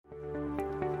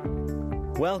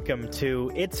Welcome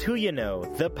to It's Who You Know,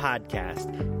 the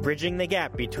podcast, bridging the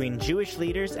gap between Jewish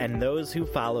leaders and those who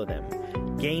follow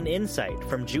them. Gain insight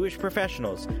from Jewish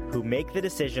professionals who make the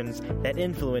decisions that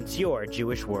influence your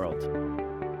Jewish world.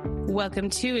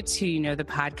 Welcome to It's Who You Know, the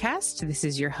podcast. This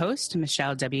is your host,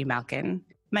 Michelle W. Malkin.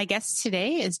 My guest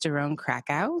today is Doron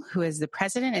Krakow, who is the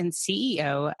president and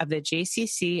CEO of the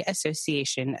JCC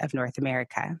Association of North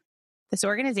America. This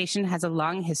organization has a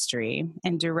long history,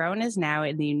 and Doron is now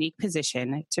in the unique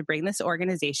position to bring this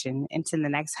organization into the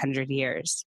next 100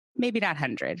 years. Maybe not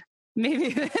 100. Maybe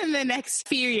in the next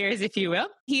few years, if you will.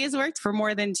 He has worked for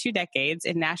more than 2 decades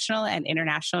in national and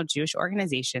international Jewish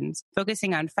organizations,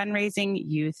 focusing on fundraising,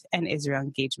 youth, and Israel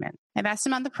engagement. I've asked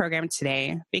him on the program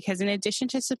today because in addition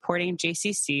to supporting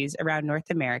JCCs around North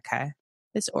America,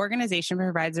 this organization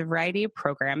provides a variety of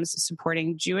programs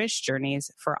supporting Jewish journeys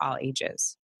for all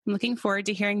ages. I'm looking forward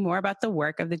to hearing more about the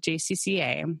work of the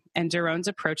JCCA and Doron's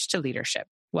approach to leadership.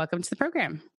 Welcome to the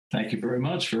program. Thank you very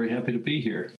much. Very happy to be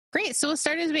here. Great. So we'll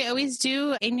start as we always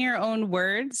do, in your own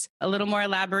words, a little more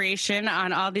elaboration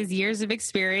on all these years of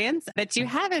experience that you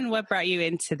have and what brought you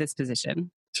into this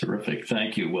position. Terrific.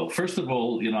 Thank you. Well, first of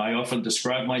all, I often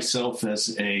describe myself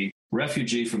as a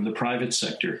refugee from the private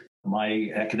sector. My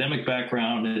academic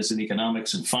background is in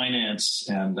economics and finance,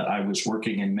 and I was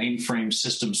working in mainframe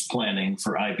systems planning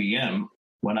for IBM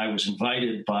when I was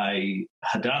invited by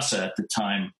Hadassah at the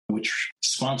time, which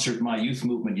sponsored my youth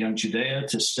movement, Young Judea,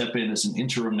 to step in as an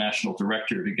interim national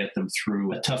director to get them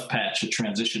through a tough patch, a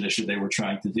transition issue they were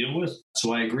trying to deal with.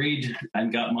 So I agreed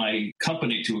and got my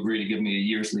company to agree to give me a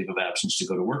year's leave of absence to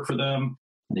go to work for them.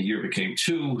 The year became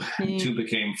 2, and 2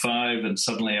 became 5, and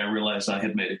suddenly I realized I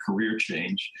had made a career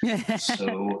change.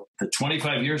 So the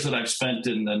 25 years that I've spent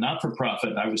in the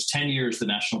not-for-profit, I was 10 years the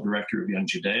national director of Young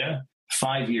Judea,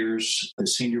 5 years the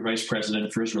senior vice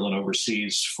president for Israel and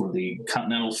overseas for the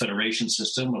Continental Federation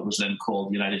System, what was then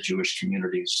called United Jewish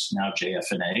Communities, now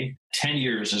JFNA, 10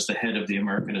 years as the head of the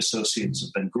American Associates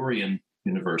of Ben Gurion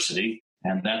University.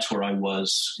 And that's where I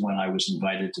was when I was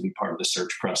invited to be part of the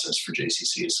search process for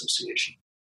JCC Association.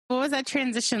 What was that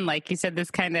transition like? You said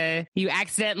you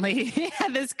accidentally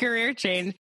had this career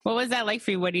change. What was that like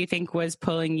for you? What do you think was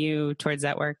pulling you towards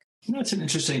that work? It's an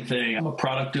interesting thing. I'm a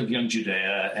product of Young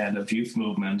Judea and of youth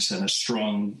movements and a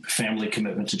strong family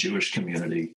commitment to Jewish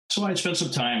community. So I had spent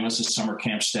some time as a summer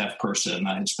camp staff person.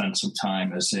 I had spent some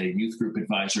time as a youth group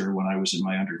advisor when I was in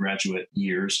my undergraduate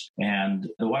years. And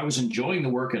though I was enjoying the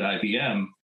work at IBM,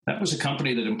 that was a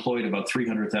company that employed about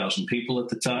 300,000 people at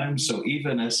the time. So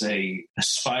even as a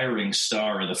aspiring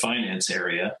star in the finance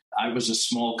area, I was a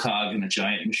small cog in a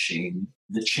giant machine.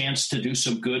 The chance to do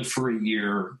some good for a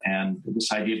year and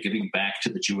this idea of giving back to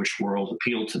the Jewish world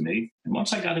appealed to me. And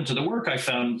once I got into the work, I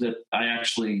found that I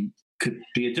actually could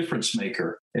be a difference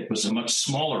maker. It was a much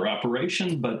smaller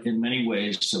operation, but in many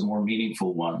ways a more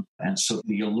meaningful one. And so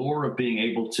the allure of being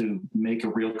able to make a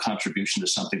real contribution to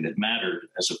something that mattered,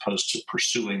 as opposed to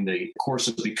pursuing the course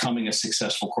of becoming a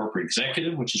successful corporate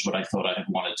executive, which is what I thought I had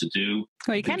wanted to do,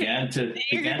 began to tip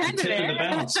in the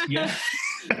balance. Yeah.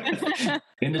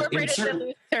 in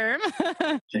certain term.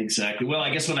 Exactly. Well, I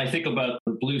guess when I think about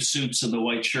the blue suits and the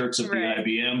white shirts of the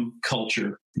IBM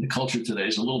culture, the culture today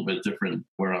is a little bit different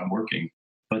where I'm working.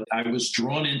 But I was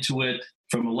drawn into it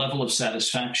from a level of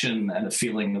satisfaction and a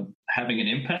feeling of having an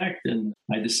impact. And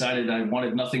I decided I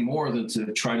wanted nothing more than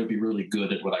to try to be really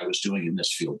good at what I was doing in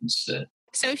this field instead.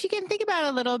 So if you can think about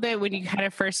a little bit when you kind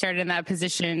of first started in that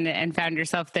position and found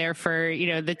yourself there for,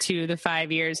 the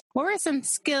 5 years, what were some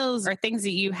skills or things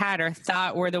that you had or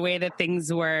thought were the way that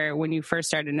things were when you first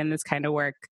started in this kind of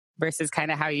work versus kind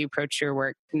of how you approach your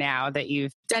work now that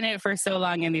you've done it for so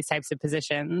long in these types of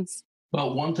positions?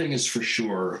 Well, one thing is for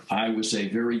sure, I was a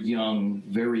very young,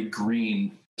 very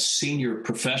green senior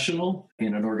professional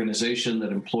in an organization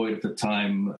that employed at the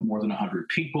time more than 100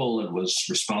 people and was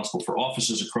responsible for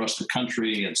offices across the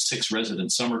country and 6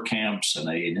 resident summer camps and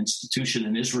an institution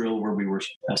in Israel where we were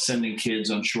sending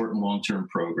kids on short and long-term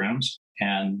programs.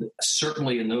 And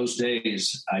certainly in those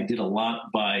days, I did a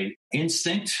lot by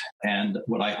instinct and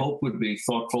what I hope would be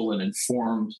thoughtful and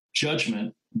informed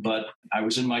judgment. But I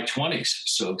was in my 20s,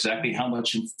 so exactly how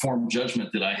much informed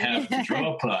judgment did I have to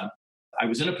draw upon? I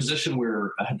was in a position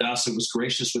where Hadassah was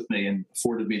gracious with me and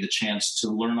afforded me the chance to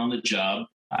learn on the job.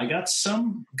 I got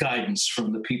some guidance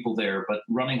from the people there, but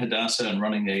running Hadassah and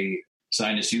running a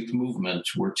Zionist youth movement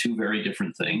were 2 very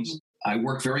different things. I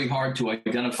worked very hard to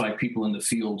identify people in the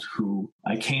field who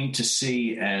I came to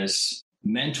see as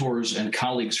mentors and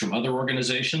colleagues from other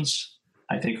organizations.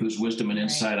 I think whose wisdom and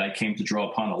insight I came to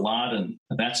draw upon a lot. And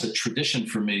that's a tradition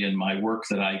for me in my work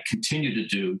that I continue to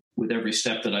do with every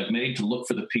step that I've made, to look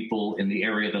for the people in the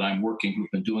area that I'm working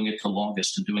who've been doing it the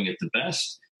longest and doing it the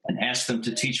best, and ask them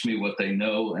to teach me what they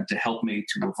know and to help me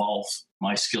to evolve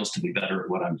my skills to be better at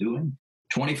what I'm doing.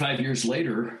 25 years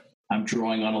later, I'm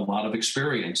drawing on a lot of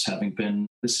experience, having been,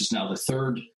 this is now the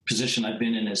third position I've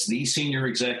been in as the senior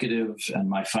executive, and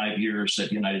my 5 years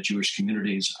at United Jewish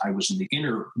Communities, I was in the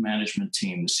inner management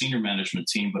team, the senior management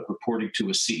team, but reporting to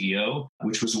a CEO,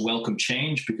 which was a welcome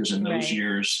change because in those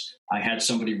years, I had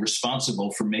somebody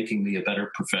responsible for making me a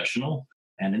better professional.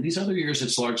 And in these other years,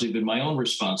 it's largely been my own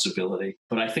responsibility.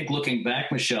 But I think looking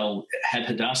back, Michelle, had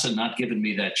Hadassah not given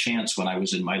me that chance when I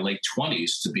was in my late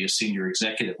 20s to be a senior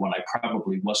executive, when I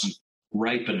probably wasn't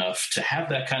ripe enough to have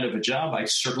that kind of a job, I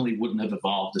certainly wouldn't have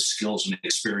evolved the skills and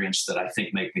experience that I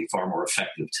think make me far more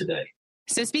effective today.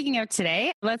 So speaking of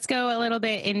today, let's go a little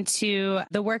bit into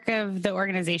the work of the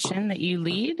organization that you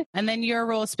lead, and then your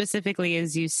role specifically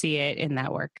as you see it in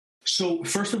that work. So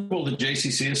first of all, the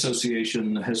JCC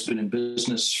Association has been in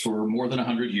business for more than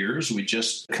 100 years. We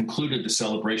just concluded the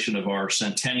celebration of our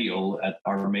centennial at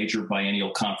our major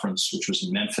biennial conference, which was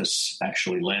in Memphis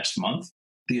actually last month.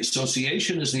 The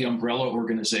association is the umbrella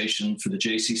organization for the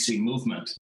JCC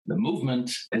movement. The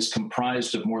movement is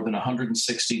comprised of more than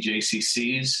 160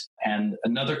 JCCs and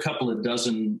another couple of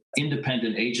dozen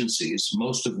independent agencies,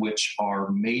 most of which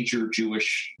are major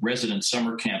Jewish resident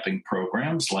summer camping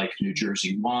programs like New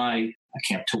Jersey Y,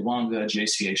 Camp Tawanga,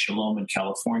 JCA Shalom in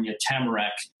California,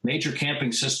 Tamarack, major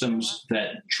camping systems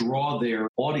that draw their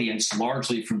audience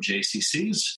largely from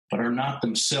JCCs, but are not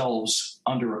themselves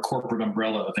under a corporate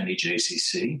umbrella of any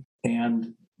JCC.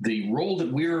 And the role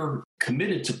that we're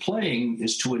committed to playing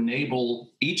is to enable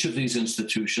each of these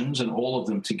institutions and all of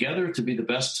them together to be the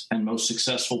best and most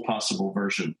successful possible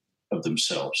version of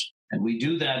themselves. And we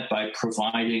do that by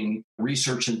providing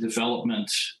research and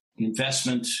development,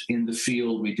 investment in the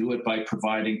field. We do it by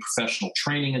providing professional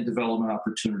training and development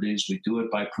opportunities. We do it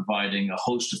by providing a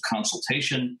host of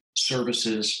consultation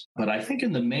services. But I think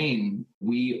in the main,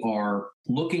 we are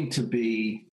looking to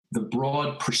be the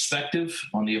broad perspective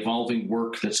on the evolving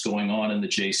work that's going on in the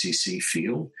JCC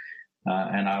field.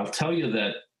 And I'll tell you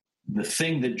that the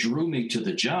thing that drew me to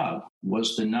the job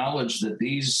was the knowledge that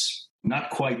these not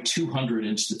quite 200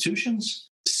 institutions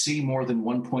see more than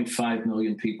 1.5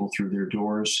 million people through their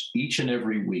doors each and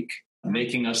every week,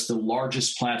 making us the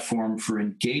largest platform for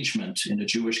engagement in a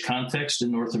Jewish context in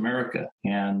North America.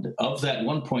 And of that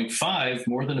 1.5,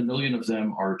 more than 1 million of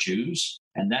them are Jews.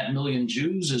 And that 1 million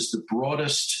Jews is the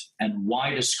broadest and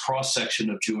widest cross-section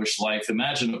of Jewish life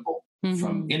imaginable,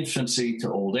 from infancy to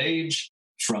old age,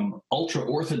 from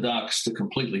ultra-Orthodox to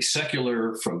completely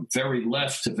secular, from very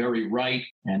left to very right,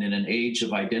 and in an age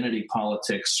of identity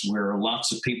politics where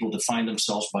lots of people define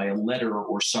themselves by a letter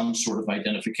or some sort of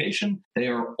identification, they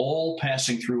are all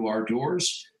passing through our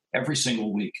doors every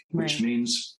single week, which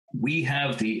means we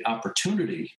have the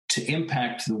opportunity to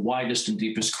impact the widest and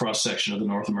deepest cross-section of the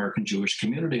North American Jewish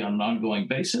community on an ongoing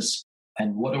basis.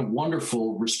 And what a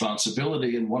wonderful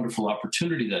responsibility and wonderful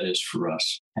opportunity that is for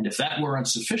us. And if that weren't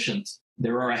sufficient,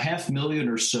 there are 500,000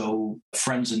 or so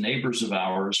friends and neighbors of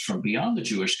ours from beyond the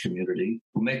Jewish community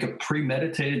who make a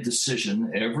premeditated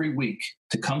decision every week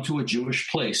to come to a Jewish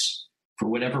place for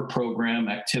whatever program,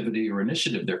 activity, or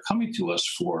initiative they're coming to us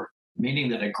for, meaning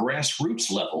that at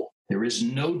grassroots level, there is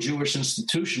no Jewish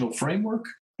institutional framework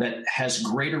that has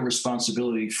greater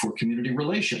responsibility for community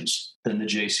relations than the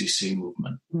JCC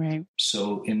movement. Right.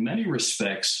 So in many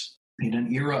respects, in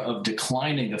an era of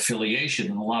declining affiliation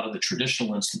in a lot of the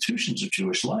traditional institutions of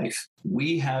Jewish life,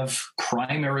 we have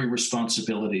primary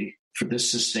responsibility for this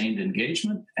sustained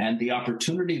engagement and the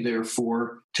opportunity,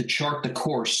 therefore, to chart the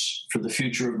course for the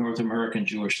future of North American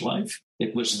Jewish life.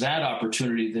 It was that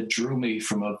opportunity that drew me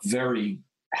from a very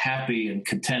happy and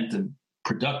content and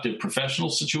productive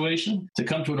professional situation to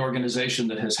come to an organization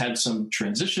that has had some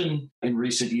transition in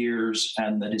recent years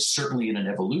and that is certainly in an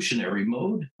evolutionary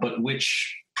mode, but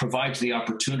which provides the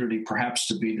opportunity perhaps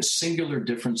to be the singular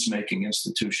difference-making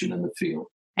institution in the field.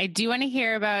 I do want to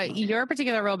hear about your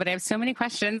particular role, but I have so many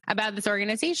questions about this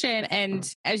organization. And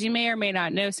as you may or may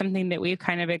not know, something that we've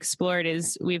kind of explored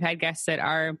is we've had guests that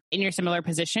are in your similar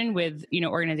position with,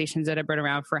 organizations that have been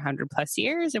around for 100 plus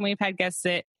years. And we've had guests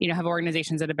that, have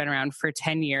organizations that have been around for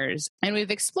 10 years. And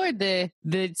we've explored the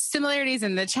similarities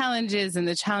and the challenges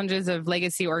of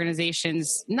legacy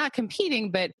organizations, not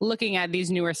competing, but looking at these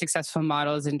newer successful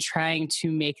models and trying to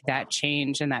make that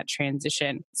change and that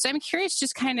transition. So I'm curious,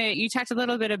 just kind of, you talked a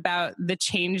little bit bit about the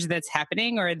change that's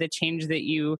happening, or the change that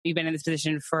you've been in this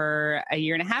position for a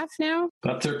year and a half now?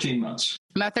 About 13 months.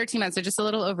 About 13 months, so just a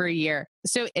little over a year.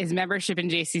 So is membership in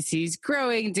JCCs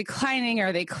growing, declining?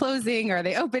 Are they closing? Are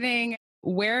they opening?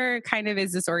 Where kind of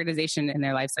is this organization in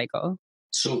their life cycle?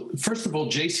 So first of all,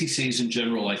 JCCs in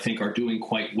general, I think, are doing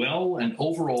quite well. And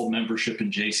overall membership in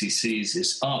JCCs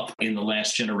is up in the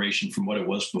last generation from what it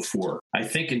was before. I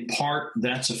think in part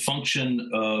that's a function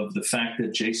of the fact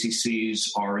that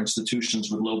JCCs are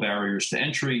institutions with low barriers to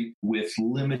entry, with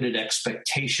limited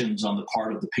expectations on the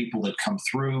part of the people that come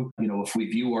through. You know, if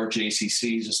we view our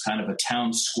JCCs as kind of a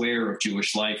town square of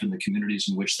Jewish life in the communities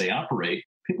in which they operate,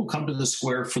 people come to the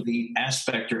square for the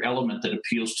aspect or element that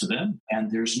appeals to them. And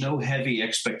there's no heavy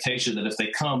expectation that if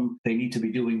they come, they need to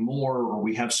be doing more, or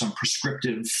we have some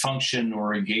prescriptive function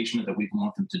or engagement that we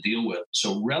want them to deal with.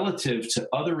 So relative to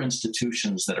other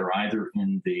institutions that are either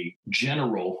in the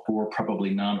general or probably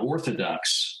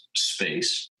non-orthodox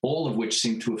space, all of which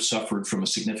seem to have suffered from a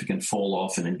significant fall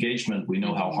off in engagement. We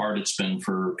know how hard it's been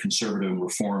for conservative and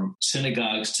reform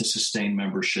synagogues to sustain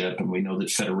membership. And we know that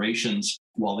federations,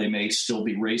 while they may still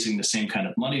be raising the same kind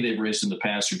of money they've raised in the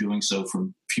past, are doing so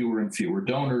from fewer and fewer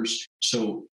donors.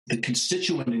 So the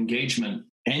constituent engagement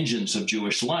engines of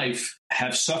Jewish life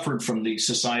have suffered from the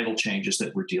societal changes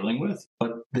that we're dealing with.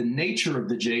 But the nature of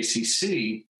the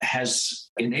JCC has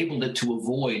enabled it to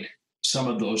avoid some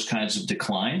of those kinds of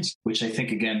declines, which I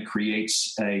think, again,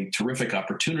 creates a terrific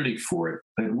opportunity for it.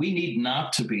 But we need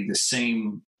not to be the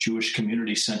same Jewish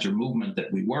community center movement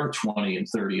that we were 20 and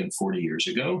 30 and 40 years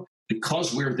ago.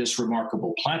 Because we're this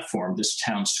remarkable platform, this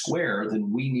town square,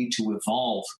 then we need to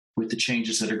evolve with the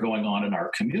changes that are going on in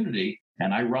our community.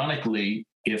 And ironically,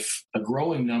 if a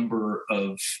growing number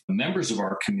of members of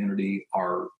our community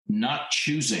are not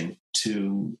choosing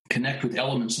to connect with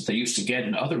elements that they used to get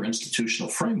in other institutional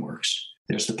frameworks,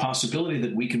 there's the possibility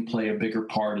that we can play a bigger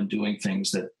part in doing things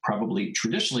that probably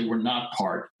traditionally were not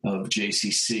part of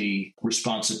JCC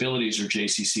responsibilities or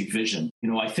JCC vision.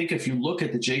 You know, I think if you look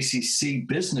at the JCC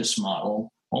business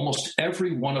model, almost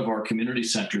every one of our community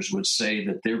centers would say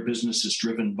that their business is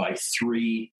driven by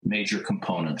three major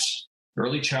components: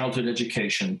 early childhood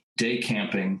education, day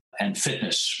camping, and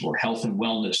fitness or health and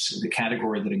wellness, the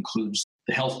category that includes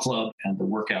the health club and the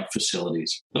workout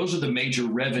facilities. Those are the major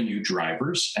revenue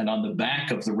drivers. And on the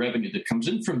back of the revenue that comes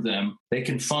in from them, they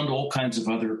can fund all kinds of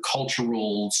other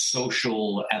cultural,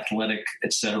 social, athletic,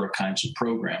 et cetera, kinds of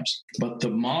programs. But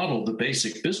the model, the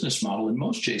basic business model in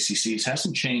most JCCs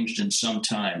hasn't changed in some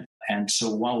time. And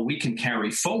so while we can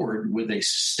carry forward with a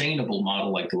sustainable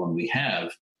model like the one we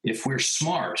have, if we're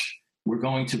smart, we're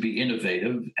going to be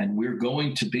innovative, and we're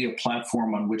going to be a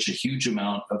platform on which a huge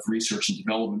amount of research and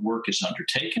development work is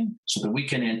undertaken so that we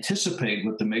can anticipate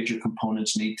what the major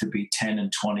components need to be 10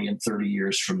 and 20 and 30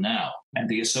 years from now. And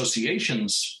the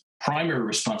association's primary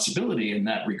responsibility in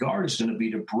that regard is going to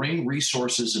be to bring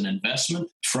resources and investment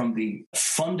from the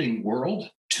funding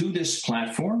world to this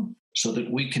platform so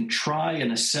that we can try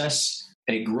and assess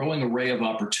a growing array of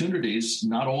opportunities,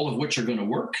 not all of which are going to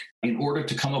work, in order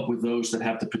to come up with those that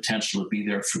have the potential to be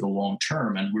there for the long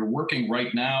term. And we're working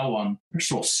right now on,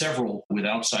 first of all, several with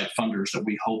outside funders that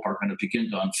we hope are going to begin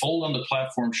to unfold on the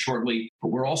platform shortly. But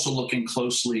we're also looking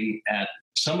closely at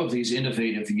some of these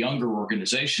innovative younger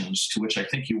organizations to which I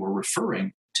think you were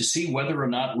referring, to see whether or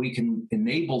not we can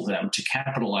enable them to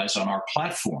capitalize on our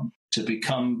platform to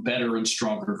become better and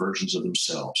stronger versions of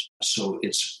themselves. So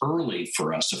it's early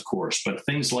for us, of course, but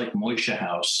things like Moishe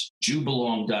House,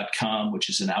 JewBelong.com, which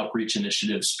is an outreach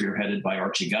initiative spearheaded by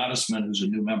Archie Gottesman, who's a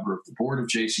new member of the board of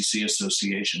JCC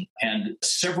Association, and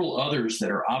several others that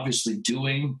are obviously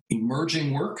doing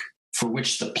emerging work for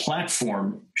which the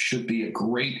platform should be a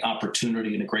great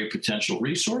opportunity and a great potential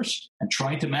resource, and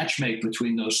trying to matchmake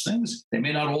between those things. They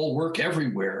may not all work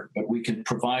everywhere, but we can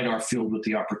provide our field with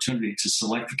the opportunity to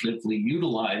selectively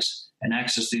utilize and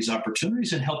access these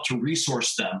opportunities and help to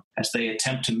resource them as they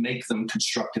attempt to make them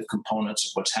constructive components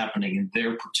of what's happening in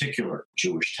their particular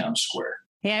Jewish town square.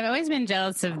 Yeah, I've always been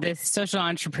jealous of this social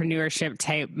entrepreneurship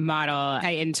type model.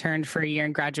 I interned for a year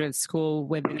in graduate school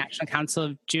with the National Council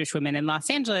of Jewish Women in Los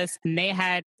Angeles, and they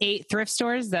had 8 thrift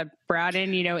stores that brought in,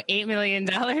 $8 million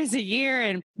a year,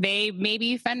 and they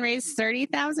maybe fundraised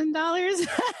 $30,000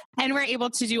 and were able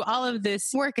to do all of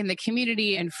this work in the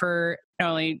community and for not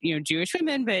only, Jewish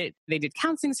women, but they did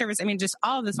counseling service. I mean, just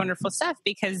all of this wonderful stuff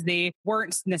because they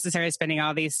weren't necessarily spending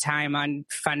all these time on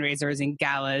fundraisers and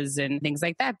galas and things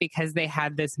like that because they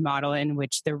had this model in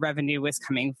which the revenue was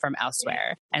coming from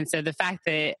elsewhere. And so the fact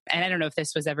that, and I don't know if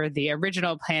this was ever the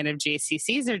original plan of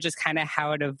JCCs or just kind of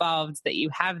how it evolved, that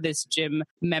you have this gym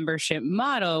membership membership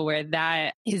model where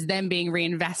that is then being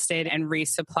reinvested and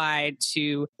resupplied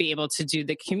to be able to do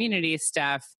the community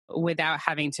stuff without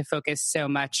having to focus so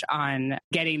much on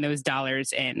getting those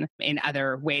dollars in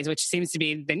other ways, which seems to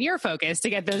be then your focus, to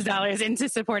get those dollars in to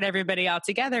support everybody all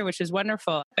together, which is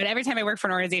wonderful. But every time I work for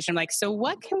an organization, I'm like, so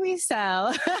what can we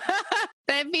sell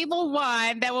that people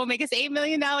want that will make us $8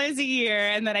 million a year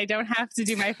and that I don't have to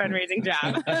do my fundraising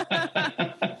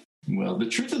job? Well, the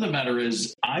truth of the matter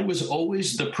is I was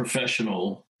always the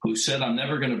professional who said I'm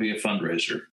never going to be a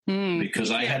fundraiser.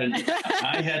 Because I had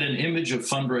an image of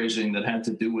fundraising that had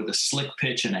to do with a slick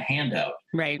pitch and a handout,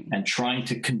 right? And trying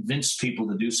to convince people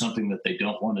to do something that they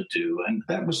don't want to do. And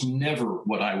that was never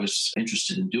what I was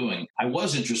interested in doing. I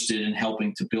was interested in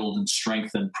helping to build and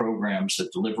strengthen programs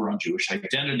that deliver on Jewish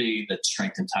identity, that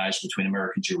strengthen ties between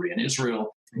American Jewry and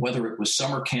Israel, whether it was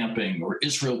summer camping or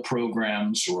Israel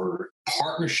programs or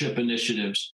partnership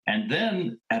initiatives. And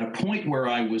then at a point where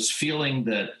I was feeling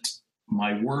that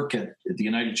my work at the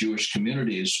United Jewish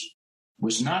Communities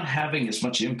was not having as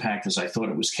much impact as I thought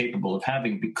it was capable of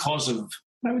having because of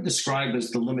what I would describe as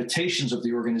the limitations of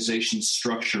the organization's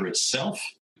structure itself.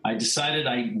 I decided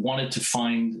I wanted to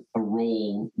find a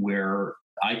role where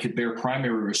I could bear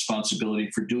primary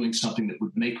responsibility for doing something that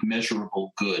would make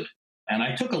measurable good. And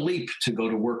I took a leap to go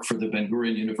to work for the Ben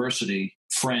Gurion University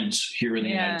Friends here in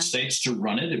the United States to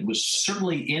run it. It was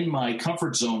certainly in my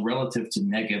comfort zone relative to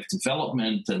Negev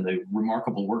development and the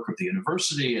remarkable work of the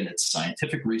university and its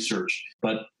scientific research.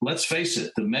 But let's face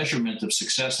it, the measurement of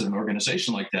success in an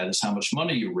organization like that is how much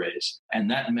money you raise. And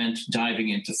that meant diving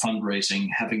into fundraising,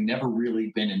 having never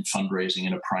really been in fundraising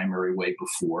in a primary way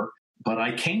before. But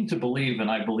I came to believe, and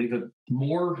I believe it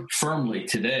more firmly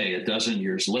today, a dozen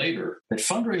years later, that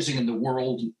fundraising in the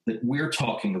world that we're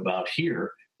talking about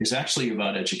here is actually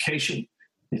about education.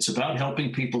 It's about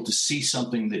helping people to see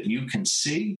something that you can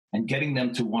see and getting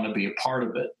them to want to be a part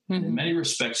of it. Mm-hmm. In many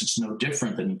respects, it's no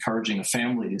different than encouraging a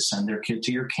family to send their kid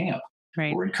to your camp.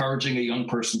 Right. Or encouraging a young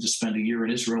person to spend a year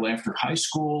in Israel after high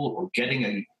school, or getting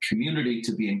a community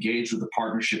to be engaged with a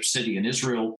partnership city in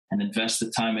Israel and invest the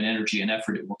time and energy and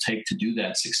effort it will take to do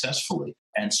that successfully.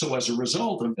 And so as a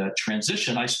result of that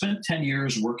transition, I spent 10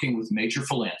 years working with major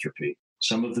philanthropy,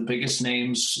 some of the biggest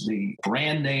names, the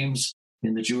brand names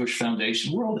in the Jewish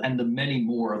Foundation world, and the many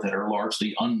more that are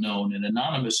largely unknown and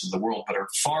anonymous in the world, but are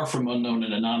far from unknown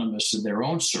and anonymous in their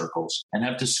own circles, and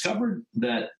have discovered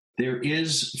that there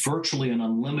is virtually an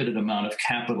unlimited amount of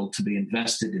capital to be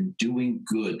invested in doing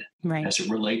good as it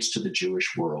relates to the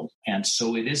Jewish world. And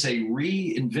so it is a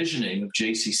re-envisioning of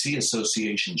JCC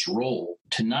Association's role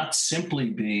to not simply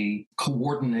be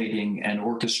coordinating and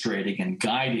orchestrating and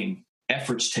guiding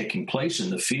efforts taking place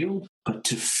in the field, but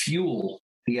to fuel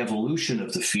the evolution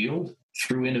of the field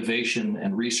through innovation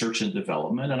and research and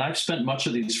development. And I've spent much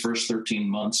of these first 13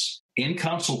 months in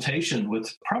consultation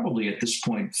with probably at this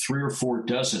point 3 or 4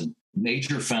 dozen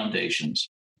major foundations,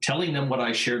 telling them what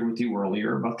I shared with you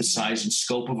earlier about the size and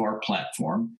scope of our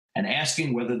platform, and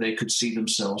asking whether they could see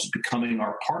themselves becoming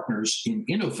our partners in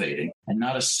innovating. And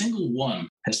not a single one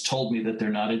has told me that they're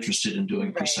not interested in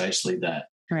doing precisely that.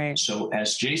 Right. So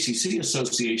as JCC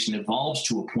Association evolves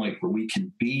to a point where we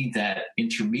can be that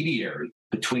intermediary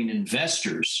between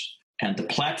investors and the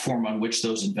platform on which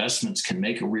those investments can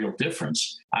make a real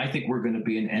difference, I think we're going to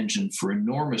be an engine for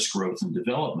enormous growth and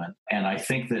development. And I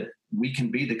think that we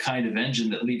can be the kind of engine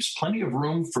that leaves plenty of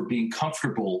room for being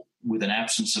comfortable with an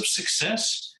absence of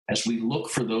success as we look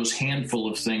for those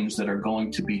handful of things that are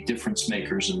going to be difference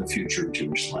makers in the future of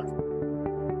Jewish life.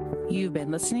 You've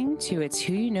been listening to It's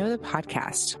Who You Know, the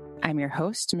podcast. I'm your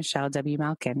host, Michelle W.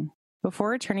 Malkin.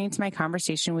 Before returning to my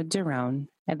conversation with Doron,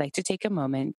 I'd like to take a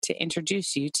moment to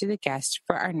introduce you to the guest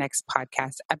for our next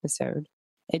podcast episode.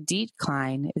 Idit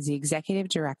Klein is the executive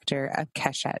director of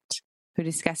Keshet, who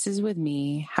discusses with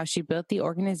me how she built the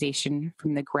organization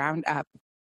from the ground up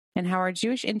and how our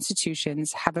Jewish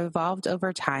institutions have evolved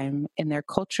over time in their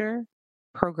culture,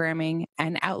 programming,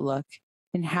 and outlook,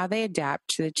 and how they adapt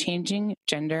to the changing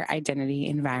gender identity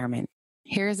environment.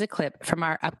 Here is a clip from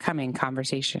our upcoming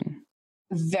conversation.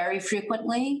 Very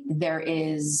frequently, there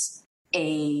is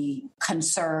a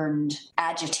concerned,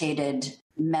 agitated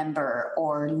member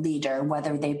or leader,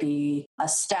 whether they be a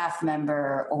staff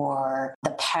member or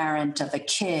the parent of a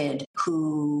kid,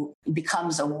 who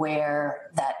becomes aware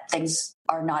that things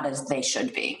are not as they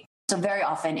should be. So very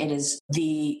often it is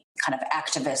the kind of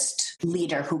activist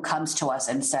leader who comes to us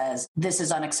and says, this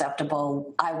is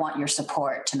unacceptable. I want your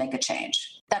support to make a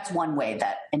change. That's one way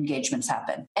that engagements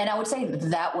happen. And I would say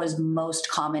that was most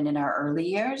common in our early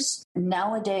years.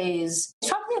 Nowadays, it's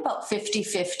probably about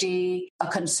 50-50. A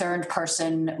concerned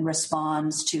person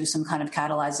responds to some kind of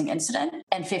catalyzing incident,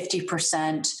 and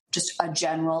 50% just a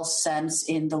general sense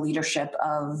in the leadership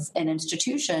of an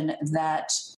institution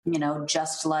that,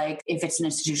 just like if it's an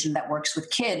institution that works with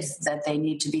kids, that they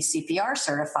need to be CPR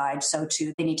certified, so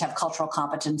too they need to have cultural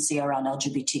competency around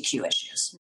LGBTQ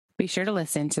issues. Be sure to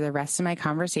listen to the rest of my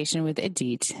conversation with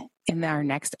Idit in our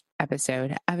next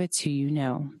episode of It's Who You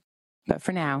Know. But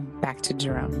for now, back to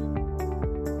Doron.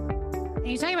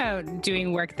 You talk about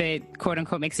doing work that, quote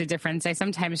unquote, makes a difference. I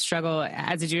sometimes struggle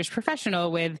as a Jewish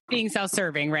professional with being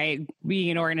self-serving, right?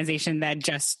 Being an organization that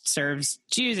just serves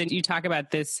Jews. And you talk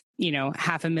about this,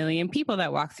 500,000 people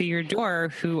that walk through your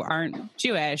door who aren't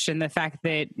Jewish, and the fact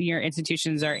that your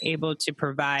institutions are able to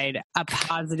provide a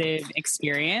positive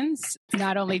experience,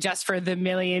 not only just for the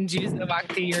million Jews that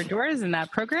walk through your doors in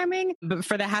that programming, but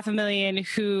for the 500,000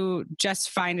 who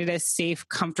just find it a safe,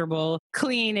 comfortable,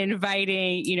 clean,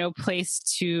 inviting, place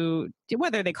to,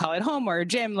 whether they call it home or a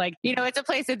gym, it's a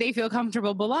place that they feel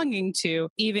comfortable belonging to,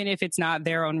 even if it's not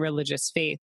their own religious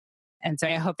faith. And so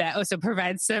I hope that also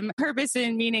provides some purpose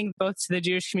and meaning both to the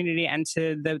Jewish community and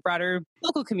to the broader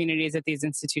local communities that these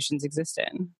institutions exist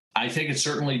in. I think it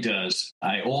certainly does.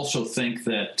 I also think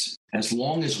that as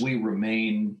long as we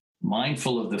remain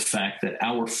mindful of the fact that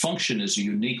our function is a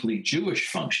uniquely Jewish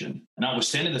function,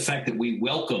 notwithstanding the fact that we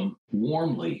welcome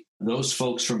warmly those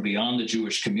folks from beyond the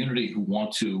Jewish community who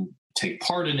want to take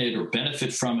part in it or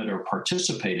benefit from it or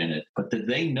participate in it, but that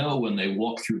they know when they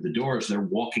walk through the doors, they're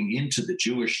walking into the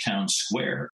Jewish town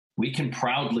square. We can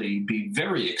proudly be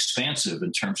very expansive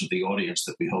in terms of the audience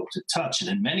that we hope to touch. And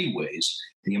in many ways,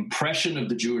 the impression of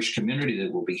the Jewish community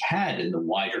that will be had in the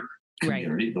wider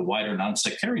community, right, the wider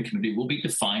non-sectarian community, will be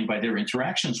defined by their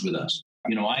interactions with us.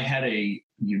 I had a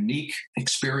unique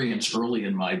experience early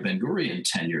in my Ben Gurion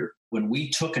tenure when we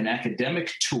took an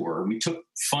academic tour. We took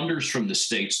funders from the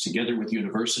States together with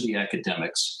university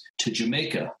academics to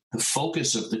Jamaica. The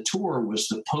focus of the tour was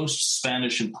the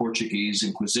post-Spanish and Portuguese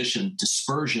Inquisition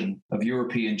dispersion of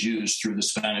European Jews through the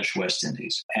Spanish West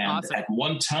Indies. And awesome. At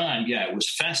one time, it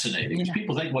was fascinating. Yeah.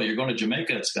 People think, well, you're going to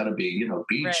Jamaica, it's got to be,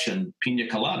 beach right, and pina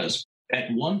coladas. At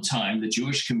one time, the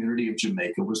Jewish community of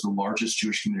Jamaica was the largest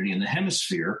Jewish community in the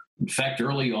hemisphere. In fact,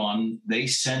 early on, they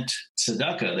sent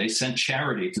tzedakah, they sent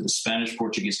charity to the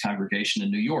Spanish-Portuguese congregation in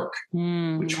New York,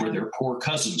 which were their poor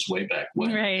cousins way back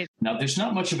when. Right. Now, there's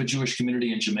not much of a Jewish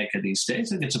community in Jamaica these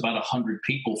days. I think it's about 100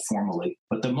 people formally.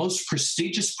 But the most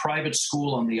prestigious private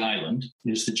school on the island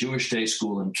is the Jewish Day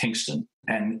School in Kingston.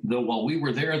 And though while we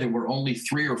were there were only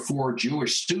 3 or 4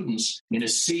 Jewish students in a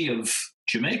sea of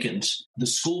Jamaicans, the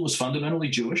school was fundamentally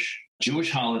Jewish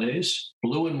holidays,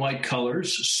 blue and white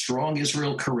colors, strong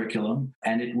Israel curriculum,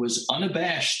 and it was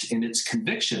unabashed in its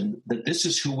conviction that this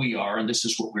is who we are and this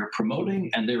is what we're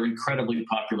promoting, and they're incredibly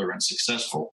popular and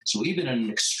successful. So even in an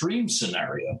extreme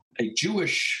scenario, a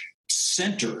Jewish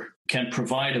center can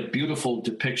provide a beautiful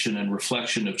depiction and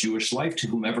reflection of Jewish life to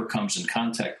whomever comes in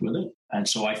contact with it. And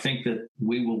so I think that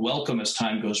we will welcome, as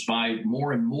time goes by,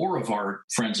 more and more of our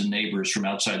friends and neighbors from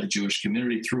outside the Jewish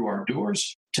community through our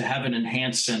doors to have an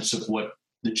enhanced sense of what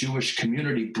the Jewish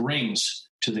community brings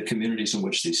to the communities in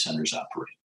which these centers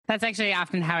operate. That's actually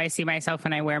often how I see myself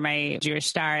when I wear my Jewish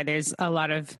star. There's a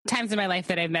lot of times in my life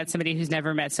that I've met somebody who's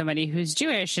never met somebody who's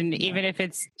Jewish. And even if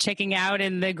it's checking out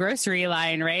in the grocery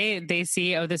line, right, they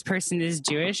see, oh, this person is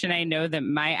Jewish. And I know that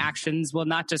my actions will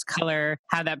not just color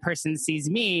how that person sees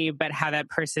me, but how that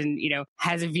person,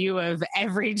 has a view of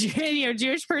every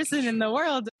Jewish person in the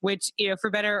world, which, for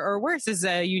better or worse, is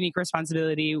a unique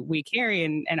responsibility we carry.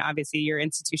 And obviously your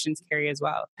institutions carry as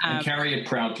well. And carry it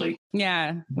proudly.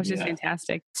 Yeah, which is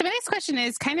fantastic. So my next question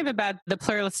is kind of about the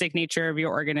pluralistic nature of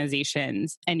your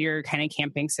organizations and your kind of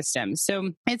camping system.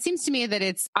 So it seems to me that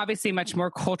it's obviously much more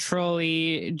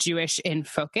culturally Jewish in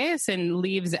focus and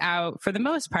leaves out, for the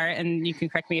most part, and you can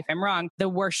correct me if I'm wrong, the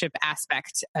worship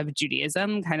aspect of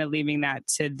Judaism, kind of leaving that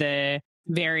to the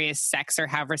various sects or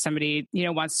however somebody,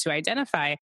 wants to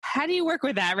identify. How do you work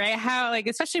with that, right? How,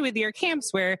 especially with your camps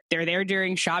where they're there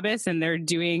during Shabbos and they're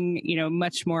doing,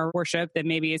 much more worship than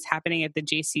maybe is happening at the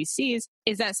JCCs.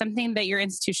 Is that something that your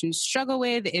institutions struggle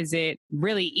with? Is it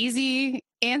really easy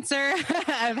answer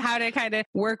of how to kind of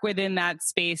work within that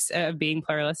space of being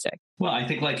pluralistic? Well, I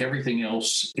think like everything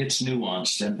else, it's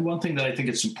nuanced. And one thing that I think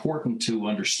it's important to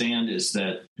understand is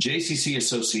that JCC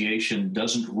Association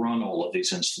doesn't run all of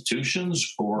these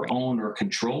institutions or own or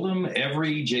control them.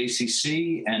 Every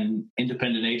JCC and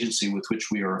independent agency with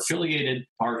which we are affiliated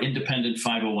are independent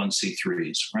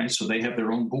 501c3s, right? So they have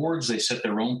their own boards, they set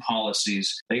their own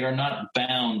policies. They are not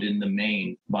bound in the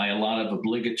main by a lot of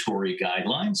obligatory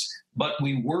guidelines. but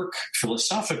we work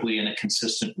philosophically in a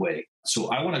consistent way. So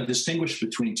I want to distinguish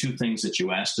between two things that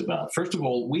you asked about. First of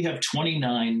all, we have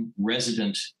 29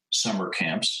 resident summer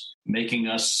camps, making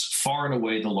us far and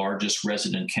away the largest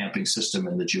resident camping system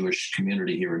in the Jewish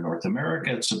community here in North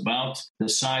America. It's about the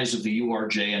size of the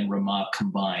URJ and Ramah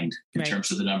combined in terms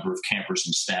of the number of campers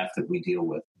and staff that we deal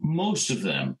with. Most of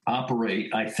them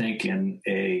operate, I think, in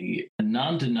a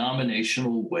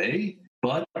non-denominational way,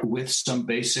 but with some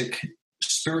basic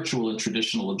spiritual and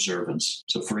traditional observance.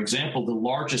 So, for example, the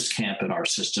largest camp in our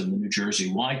system, the New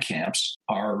Jersey Y camps,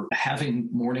 are having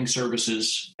morning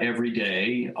services every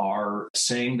day, are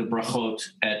saying the brachot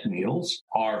at meals,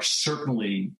 are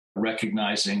certainly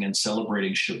recognizing and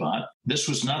celebrating Shabbat. This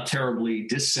was not terribly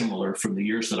dissimilar from the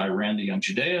years that I ran the Young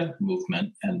Judea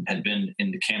movement and had been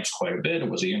in the camps quite a bit. I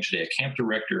was a Young Judea camp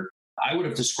director. I would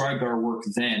have described our work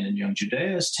then in Young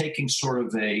Judea as taking sort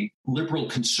of a liberal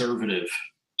conservative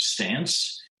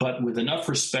stance, but with enough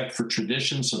respect for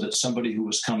tradition so that somebody who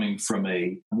was coming from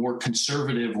a more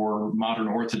conservative or modern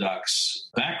Orthodox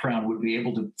background would be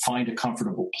able to find a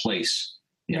comfortable place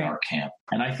in our camp.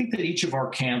 And I think that each of our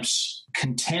camps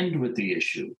contend with the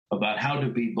issue about how to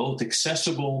be both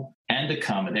accessible and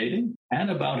accommodating, and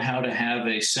about how to have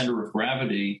a center of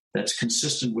gravity that's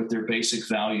consistent with their basic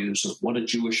values of what a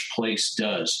Jewish place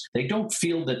does. They don't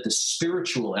feel that the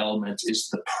spiritual element is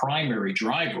the primary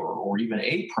driver or even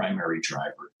a primary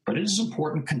driver, but it is an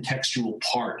important contextual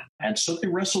part. And so they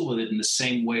wrestle with it in the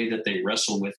same way that they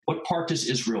wrestle with what part does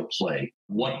Israel play?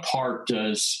 What part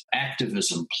does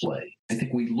activism play? I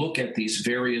think we look at these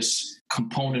various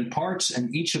component parts,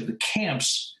 and each of the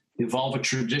camps evolve a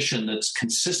tradition that's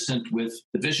consistent with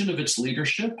the vision of its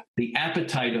leadership, the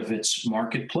appetite of its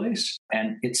marketplace,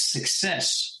 and its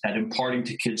success at imparting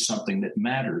to kids something that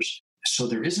matters. So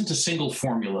there isn't a single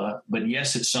formula, but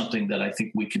yes, it's something that I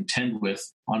think we contend with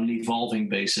on an evolving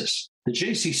basis. The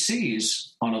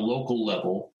JCCs on a local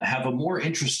level have a more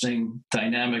interesting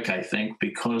dynamic, I think,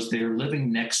 because they're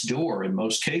living next door in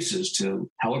most cases to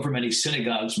however many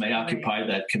synagogues may occupy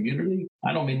that community.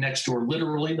 I don't mean next door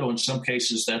literally, though in some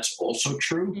cases that's also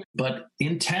true. But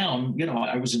in town,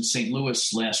 I was in St.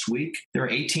 Louis last week. There are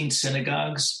 18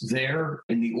 synagogues there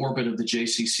in the orbit of the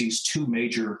JCC's two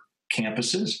major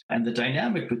campuses. And the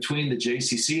dynamic between the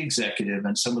JCC executive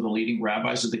and some of the leading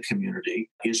rabbis of the community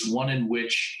is one in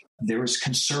which there is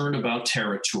concern about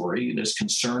territory, there's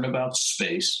concern about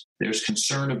space, there's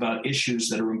concern about issues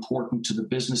that are important to the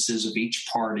businesses of each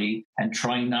party and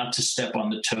trying not to step on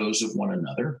the toes of one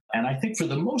another. And I think for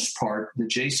the most part, the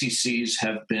JCCs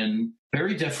have been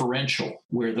very deferential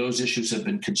where those issues have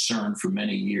been concerned for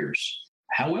many years.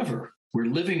 However, we're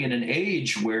living in an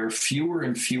age where fewer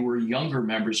and fewer younger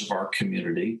members of our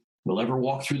community will ever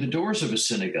walk through the doors of a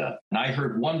synagogue. And I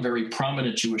heard one very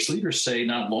prominent Jewish leader say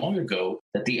not long ago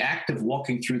that the act of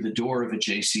walking through the door of a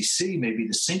JCC may be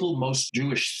the single most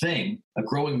Jewish thing a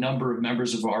growing number of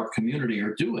members of our community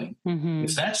are doing. Mm-hmm.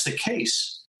 If that's the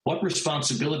case, what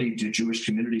responsibility do Jewish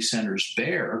community centers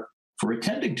bear for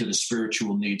attending to the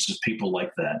spiritual needs of people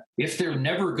like that? If they're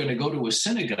never going to go to a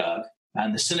synagogue,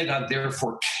 and the synagogue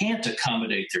therefore can't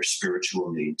accommodate their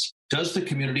spiritual needs, does the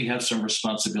community have some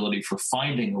responsibility for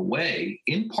finding a way,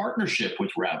 in partnership with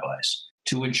rabbis,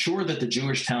 to ensure that the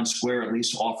Jewish town square at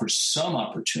least offers some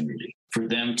opportunity for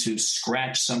them to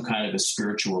scratch some kind of a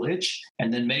spiritual itch,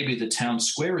 and then maybe the town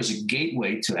square is a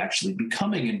gateway to actually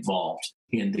becoming involved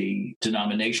in the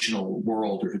denominational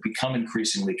world or to become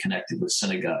increasingly connected with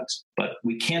synagogues. But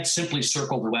we can't simply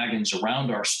circle the wagons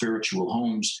around our spiritual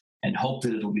homes and hope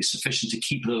that it'll be sufficient to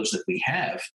keep those that we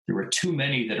have. There are too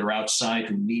many that are outside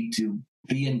who need to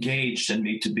be engaged and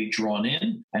need to be drawn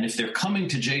in. And if they're coming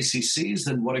to JCCs,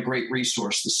 then what a great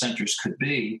resource the centers could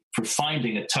be for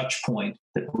finding a touch point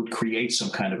that would create some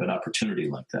kind of an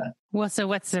opportunity like that. Well, so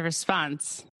what's the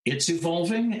response? It's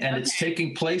evolving, and it's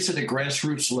taking place at a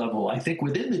grassroots level. I think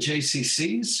within the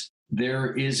JCCs,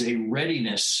 there is a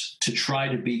readiness to try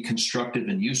to be constructive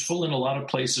and useful in a lot of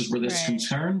places where this is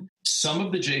concerned. Some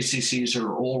of the JCCs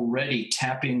are already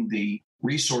tapping the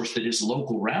resource that is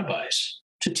local rabbis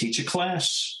to teach a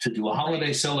class, to do a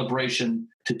holiday celebration,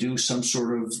 to do some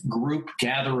sort of group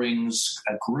gatherings,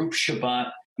 a group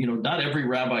Shabbat. Not every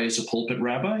rabbi is a pulpit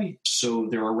rabbi. So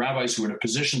there are rabbis who are in a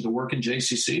position to work in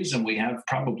JCCs, and we have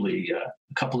probably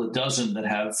a couple of dozen that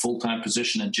have full-time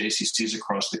position in JCCs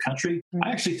across the country.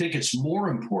 I actually think it's more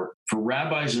important for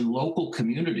rabbis in local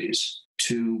communities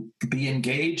to be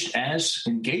engaged as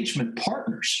engagement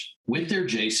partners with their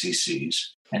JCCs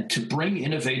and to bring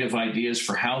innovative ideas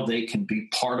for how they can be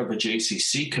part of a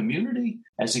JCC community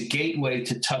as a gateway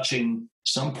to touching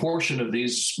some portion of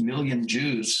these million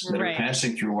Jews that are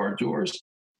passing through our doors.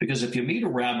 Because if you meet a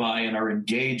rabbi and are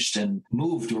engaged and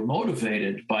moved or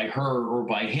motivated by her or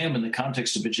by him in the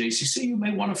context of a JCC, you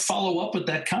may want to follow up with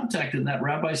that contact in that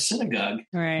rabbi's synagogue,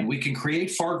 right. And we can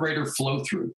create far greater flow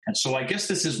through. And so I guess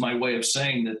this is my way of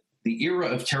saying that the era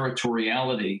of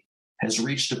territoriality has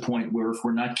reached a point where if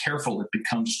we're not careful, it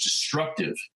becomes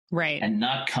destructive, right, and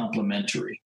not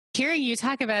complementary. Hearing you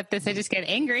talk about this, I just get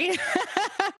angry.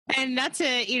 And not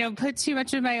to, put too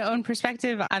much of my own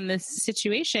perspective on this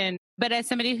situation. But as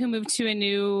somebody who moved to a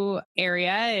new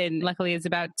area and luckily is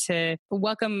about to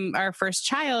welcome our first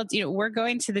child, we're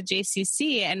going to the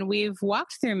JCC and we've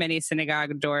walked through many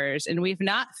synagogue doors and we've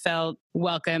not felt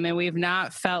welcome and we've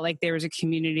not felt like there was a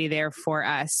community there for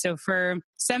us. So for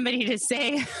somebody to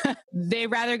say they'd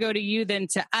rather go to you than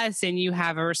to us and you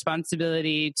have a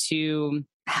responsibility to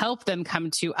help them come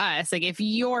to us. Like if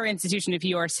your institution, if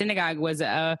your synagogue was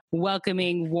a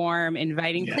welcoming, warm,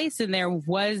 inviting place, and there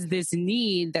was this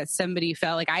need that somebody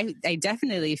felt like, I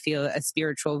definitely feel a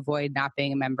spiritual void not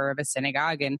being a member of a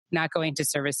synagogue and not going to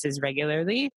services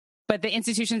regularly. But the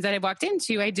institutions that I walked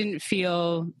into, I didn't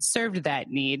feel served that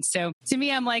need. So to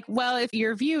me, I'm like, well, if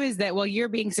your view is that, well, you're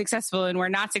being successful and we're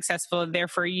not successful,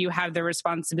 therefore you have the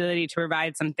responsibility to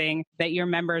provide something that your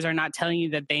members are not telling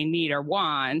you that they need or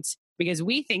want, because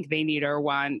we think they need or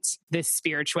want this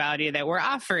spirituality that we're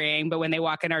offering, but when they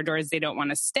walk in our doors, they don't want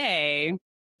to stay.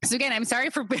 So again, I'm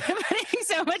sorry for putting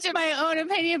so much of my own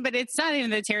opinion, but it's not even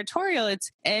the territorial.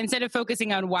 It's instead of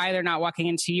focusing on why they're not walking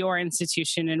into your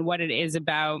institution and what it is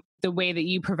about the way that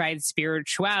you provide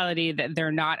spirituality that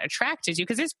they're not attracted to,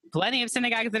 because there's plenty of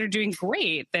synagogues that are doing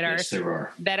great,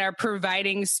 that are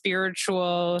providing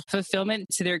spiritual fulfillment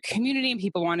to their community, and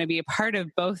people want to be a part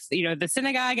of both, the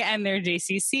synagogue and their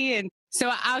JCC. And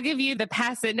so I'll give you the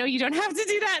pass that no, you don't have to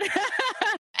do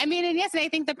that. I mean, and yes, and I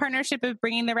think the partnership of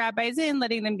bringing the rabbis in,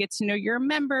 letting them get to know your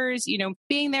members,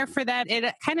 being there for that,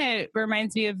 it kind of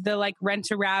reminds me of the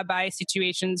rent-a-rabbi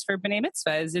situations for B'nai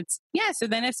Mitzvahs. So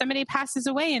then if somebody passes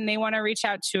away and they want to reach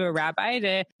out to a rabbi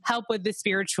to help with the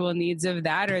spiritual needs of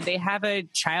that, or they have a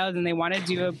child and they want to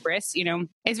do a bris,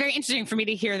 it's very interesting for me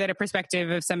to hear that a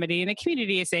perspective of somebody in a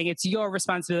community is saying it's your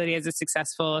responsibility as a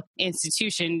successful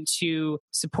institution to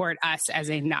support us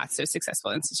as a not so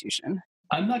successful institution.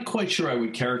 I'm not quite sure I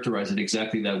would characterize it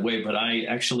exactly that way, but I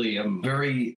actually am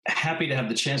very happy to have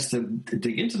the chance to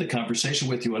dig into the conversation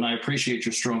with you, and I appreciate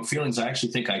your strong feelings. I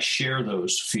actually think I share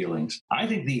those feelings. I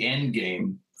think the end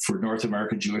game for North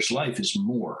American Jewish life is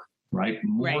more, right?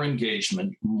 More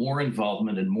engagement, more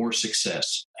involvement, and more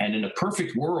success. And in a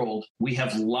perfect world, we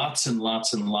have lots and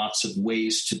lots and lots of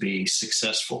ways to be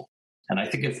successful. And I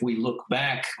think if we look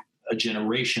back a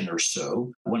generation or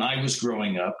so, when I was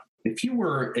growing up, if you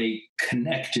were a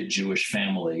connected Jewish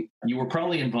family, you were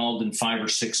probably involved in 5 or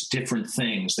 6 different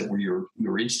things that were your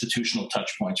institutional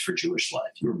touch points for Jewish life.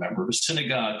 You were a member of a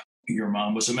synagogue. Your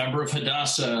mom was a member of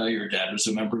Hadassah. Your dad was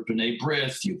a member of B'nai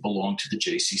B'rith. You belonged to the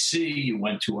JCC. You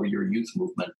went to your youth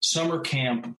movement summer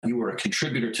camp. You were a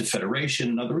contributor to Federation.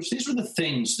 In other words, these were the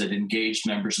things that engaged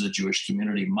members of the Jewish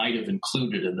community might have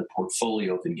included in the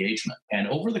portfolio of engagement. And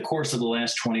over the course of the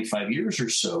last 25 years or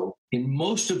so, in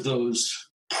most of those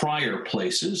prior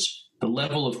places, the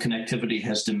level of connectivity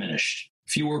has diminished.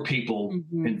 Fewer people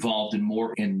involved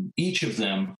in each of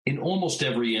them in almost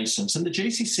every instance. And the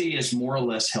JCC has more or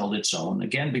less held its own,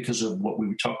 again, because of what we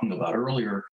were talking about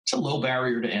earlier. It's a low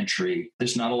barrier to entry.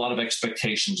 There's not a lot of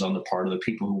expectations on the part of the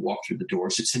people who walk through the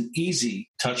doors. It's an easy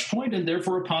touch point and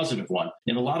therefore a positive one.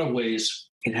 In a lot of ways,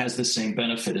 it has the same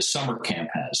benefit as summer camp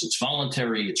has. It's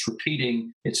voluntary, it's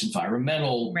repeating, it's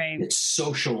environmental, it's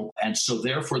social. And so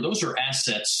therefore, those are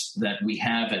assets that we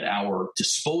have at our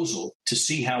disposal to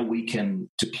see how we can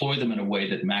deploy them in a way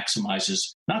that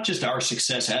maximizes not just our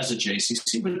success as a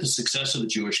JCC, but the success of the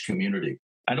Jewish community.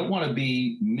 I don't want to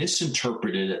be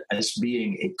misinterpreted as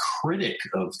being a critic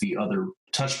of the other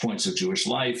touch points of Jewish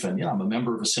life. And I'm a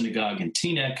member of a synagogue in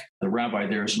Teaneck. The rabbi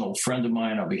there is an old friend of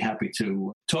mine. I'll be happy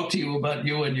to talk to you about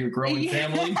you and your growing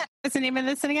family. What's the name of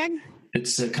the synagogue?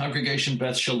 It's a Congregation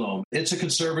Beth Shalom. It's a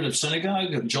conservative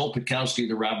synagogue. Joel Pitkowski,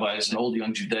 the rabbi, is an old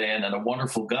young Judean and a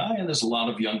wonderful guy, and there's a lot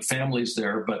of young families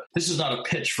there. But this is not a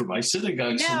pitch for my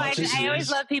synagogue. No, I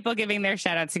always love people giving their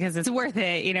shout-outs because it's worth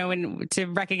it, to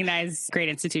recognize great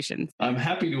institutions. I'm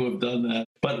happy to have done that.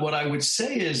 But what I would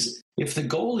say is, if the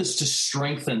goal is to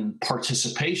strengthen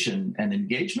participation and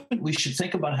engagement, we should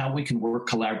think about how we can work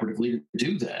collaboratively to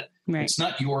do that. Right. It's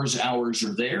not yours, ours,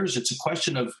 or theirs. It's a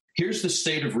question of, here's the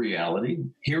state of reality.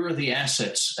 Here are the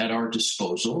assets at our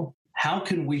disposal. How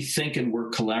can we think and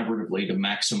work collaboratively to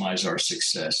maximize our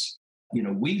success?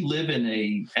 We live in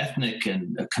a ethnic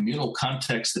and a communal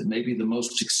context that may be the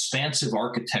most expansive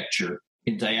architecture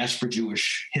in diaspora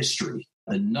Jewish history.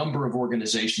 The number of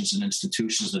organizations and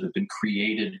institutions that have been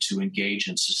created to engage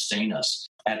and sustain us.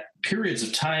 At periods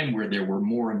of time where there were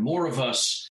more and more of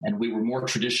us and we were more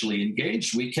traditionally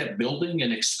engaged, we kept building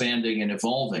and expanding and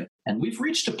evolving. And we've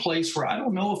reached a place where I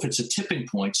don't know if it's a tipping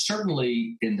point,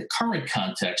 certainly in the current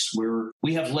context where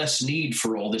we have less need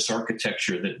for all this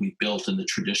architecture that we built in the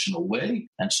traditional way.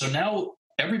 And so now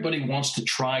everybody wants to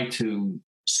try to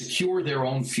secure their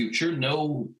own future.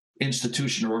 No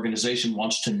institution or organization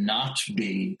wants to not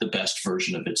be the best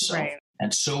version of itself. Right.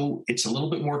 And so it's a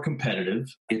little bit more competitive.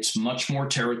 It's much more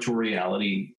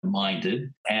territoriality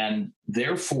minded. And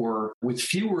therefore, with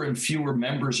fewer and fewer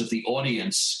members of the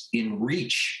audience in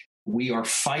reach, we are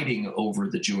fighting over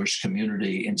the Jewish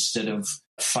community instead of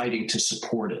fighting to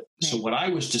support it. Right. So what I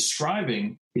was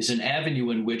describing is an avenue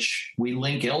in which we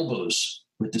link elbows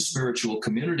with the spiritual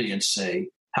community and say,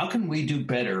 how can we do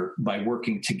better by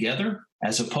working together,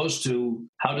 as opposed to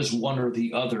how does one or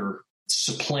the other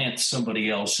supplant somebody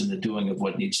else in the doing of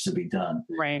what needs to be done?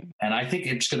 Right. And I think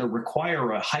it's going to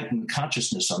require a heightened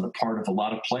consciousness on the part of a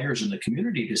lot of players in the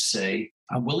community to say,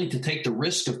 I'm willing to take the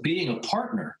risk of being a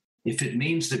partner if it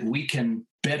means that we can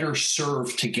better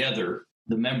serve together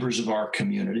the members of our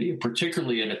community,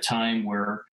 particularly at a time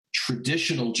where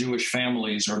traditional Jewish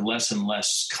families are less and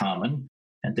less common.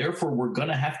 And therefore, we're going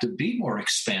to have to be more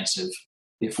expansive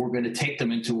if we're going to take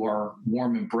them into our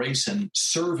warm embrace and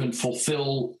serve and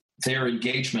fulfill their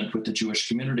engagement with the Jewish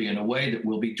community in a way that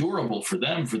will be durable for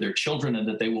them, for their children, and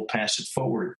that they will pass it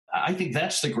forward. I think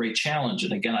that's the great challenge.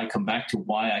 And again, I come back to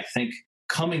why I think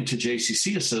coming to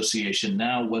JCC Association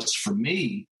now was, for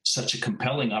me, such a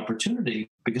compelling opportunity,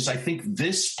 because I think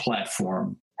this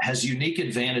platform has unique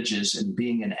advantages in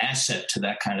being an asset to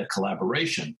that kind of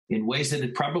collaboration in ways that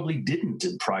it probably didn't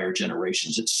in prior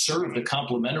generations. It served a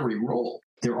complementary role.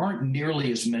 There aren't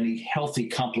nearly as many healthy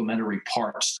complementary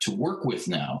parts to work with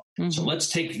now. Mm-hmm. So let's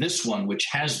take this one, which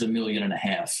has the 1.5 million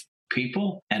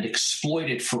people, and exploit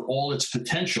it for all its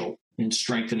potential in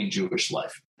strengthening Jewish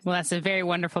life. Well, that's a very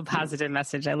wonderful, positive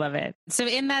message. I love it. So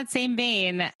in that same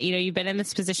vein, you've been in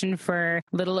this position for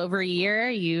a little over a year.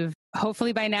 You've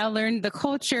hopefully by now learned the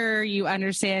culture, you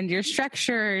understand your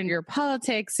structure and your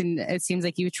politics, and it seems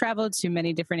like you've traveled to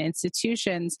many different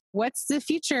institutions. What's the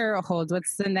future hold?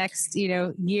 What's the next,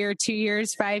 year, 2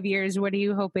 years, 5 years? What are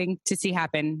you hoping to see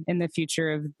happen in the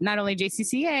future of not only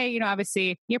JCCA,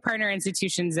 obviously your partner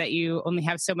institutions that you only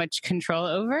have so much control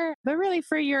over, but really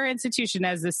for your institution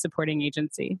as the supporting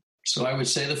agency? So I would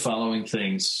say the following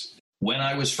things. When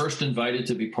I was first invited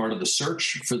to be part of the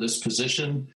search for this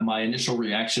position, my initial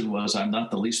reaction was I'm not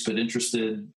the least bit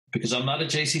interested because I'm not a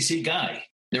JCC guy.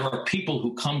 There are people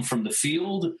who come from the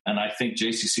field, and I think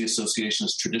JCC Association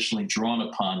has traditionally drawn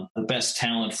upon the best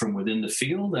talent from within the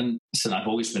field. And listen, I've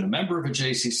always been a member of a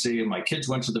JCC, and my kids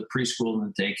went to the preschool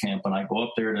and the day camp, and I go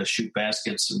up there to shoot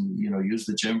baskets and, use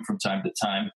the gym from time to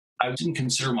time. I didn't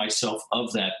consider myself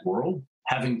of that world.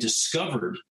 Having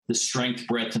discovered the strength,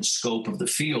 breadth, and scope of the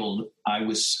field, I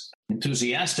was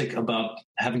enthusiastic about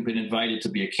having been invited to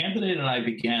be a candidate, and I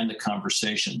began the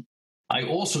conversation. I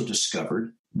also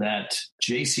discovered that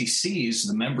JCCs,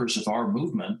 the members of our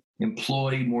movement,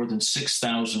 employ more than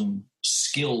 6,000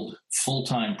 skilled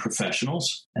full-time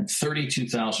professionals and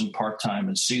 32,000 part-time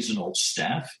and seasonal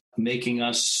staff, making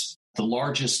us the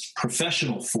largest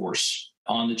professional force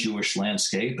on the Jewish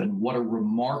landscape. And what a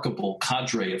remarkable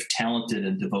cadre of talented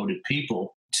and devoted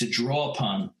people to draw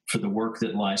upon for the work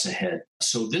that lies ahead.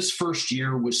 So this first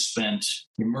year was spent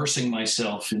immersing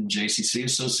myself in JCC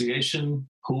Association,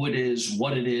 who it is,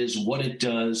 what it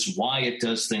does, why it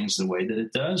does things the way that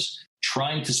it does,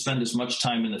 trying to spend as much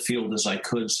time in the field as I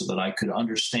could so that I could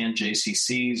understand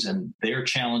JCCs and their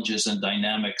challenges and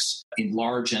dynamics in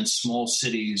large and small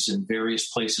cities in various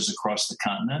places across the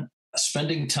continent.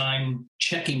 Spending time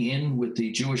checking in with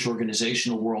the Jewish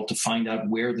organizational world to find out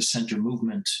where the center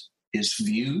movement is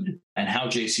viewed and how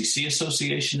JCC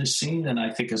Association is seen. And I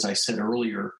think, as I said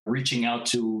earlier, reaching out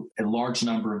to a large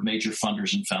number of major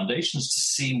funders and foundations to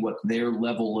see what their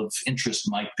level of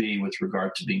interest might be with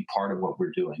regard to being part of what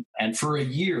we're doing. And for a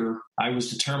year, I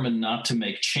was determined not to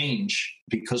make change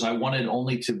because I wanted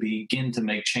only to begin to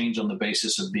make change on the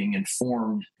basis of being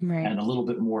informed and a little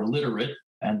bit more literate.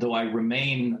 And though I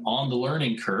remain on the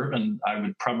learning curve, and I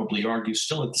would probably argue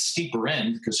still at the steeper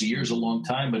end, because a year's a long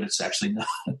time, but it's actually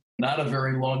not a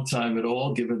very long time at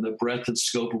all, given the breadth and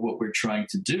scope of what we're trying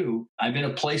to do, I'm in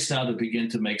a place now to begin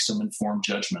to make some informed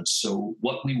judgments. So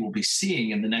what we will be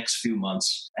seeing in the next few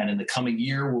months and in the coming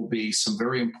year will be some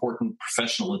very important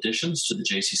professional additions to the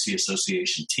JCC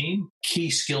Association team, key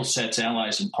skill sets,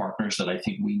 allies, and partners that I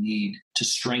think we need to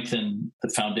strengthen the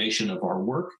foundation of our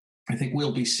work. I think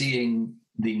we'll be seeing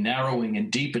the narrowing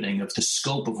and deepening of the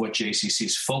scope of what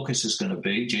JCC's focus is going to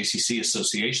be, JCC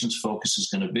Association's focus is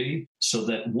going to be, so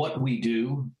that what we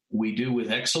do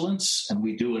with excellence, and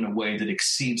we do in a way that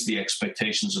exceeds the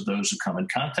expectations of those who come in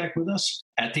contact with us,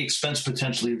 at the expense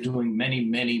potentially of doing many,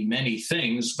 many, many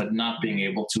things, but not being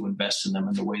able to invest in them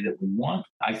in the way that we want.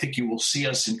 I think you will see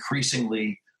us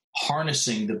increasingly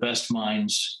harnessing the best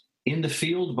minds in the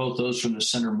field, both those from the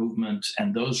center movement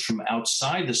and those from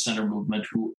outside the center movement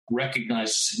who recognize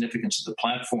the significance of the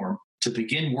platform, to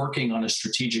begin working on a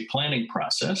strategic planning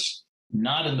process,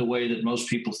 not in the way that most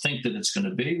people think that it's going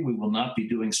to be. We will not be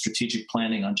doing strategic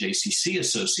planning on JCC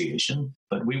Association,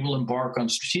 but we will embark on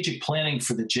strategic planning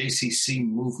for the JCC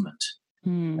movement,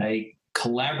 a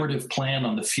collaborative plan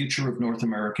on the future of North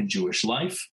American Jewish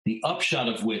life, the upshot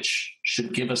of which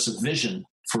should give us a vision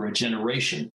for a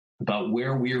generation about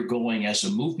where we are going as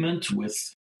a movement with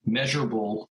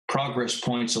measurable progress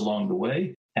points along the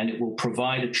way. And it will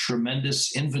provide a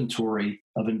tremendous inventory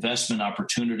of investment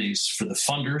opportunities for the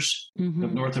funders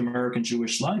of North American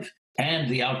Jewish life. And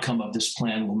the outcome of this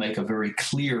plan will make a very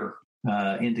clear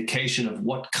indication of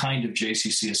what kind of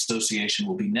JCC association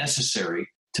will be necessary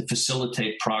to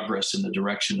facilitate progress in the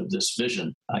direction of this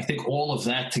vision. I think all of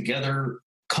that together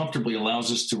comfortably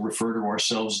allows us to refer to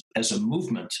ourselves as a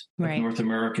movement of North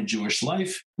American Jewish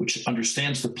life, which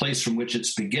understands the place from which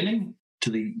it's beginning to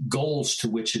the goals to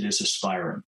which it is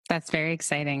aspiring. That's very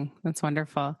exciting. That's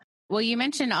wonderful. Well, you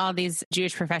mentioned all these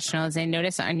Jewish professionals. I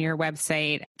noticed on your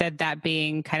website that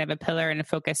being kind of a pillar and a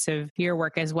focus of your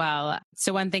work as well.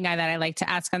 So one thing that I like to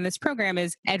ask on this program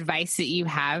is advice that you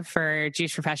have for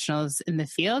Jewish professionals in the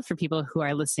field, for people who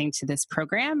are listening to this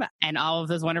program, and all of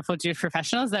those wonderful Jewish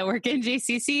professionals that work in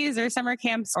JCCs or summer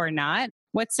camps or not.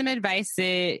 What's some advice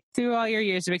that, through all your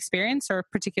years of experience, or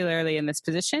particularly in this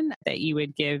position, that you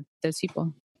would give those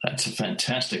people? That's a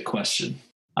fantastic question.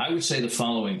 I would say the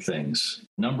following things.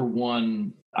 Number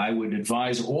one, I would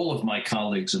advise all of my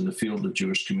colleagues in the field of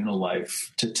Jewish communal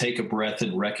life to take a breath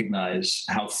and recognize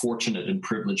how fortunate and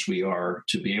privileged we are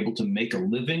to be able to make a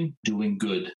living doing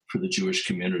good for the Jewish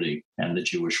community and the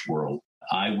Jewish world.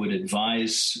 I would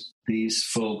advise these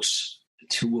folks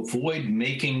to avoid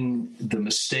making the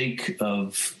mistake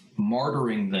of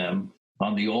martyring them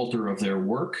on the altar of their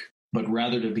work, but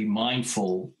rather to be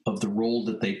mindful of the role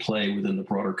that they play within the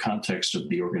broader context of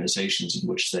the organizations in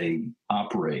which they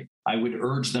operate. I would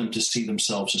urge them to see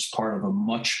themselves as part of a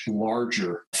much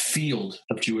larger field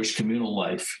of Jewish communal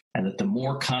life, and that the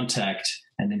more contact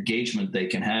and engagement they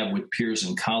can have with peers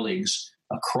and colleagues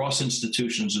across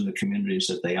institutions in the communities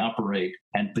that they operate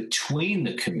and between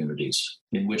the communities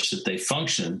in which that they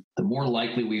function, the more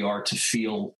likely we are to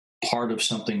feel part of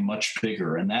something much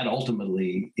bigger. And that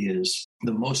ultimately is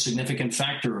the most significant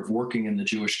factor of working in the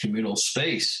Jewish communal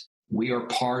space. We are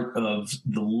part of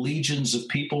the legions of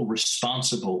people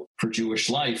responsible for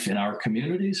Jewish life in our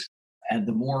communities. And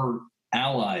the more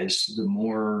allies, the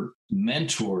more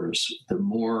mentors, the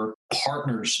more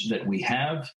partners that we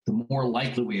have, the more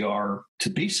likely we are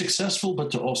to be successful, but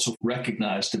to also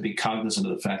recognize, to be cognizant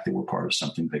of the fact that we're part of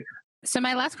something bigger. So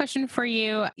my last question for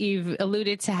you, you've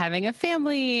alluded to having a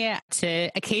family,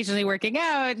 to occasionally working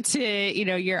out, to,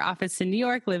 your office in New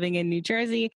York, living in New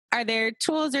Jersey. Are there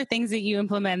tools or things that you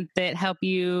implement that help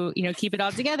you, keep it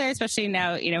all together, especially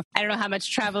now, I don't know how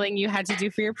much traveling you had to do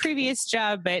for your previous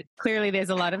job, but clearly there's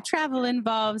a lot of travel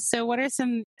involved. So what are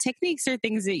some techniques or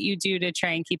things that you do to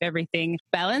try and keep everything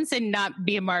balanced and not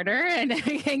be a martyr and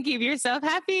keep yourself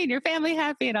happy and your family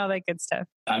happy and all that good stuff?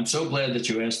 I'm so glad that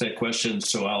you asked that question.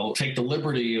 So I'll take the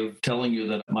liberty of telling you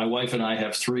that my wife and I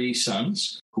have 3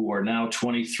 sons who are now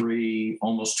 23,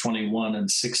 almost 21,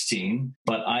 and 16.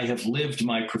 But I have lived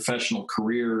my professional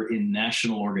career in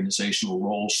national organizational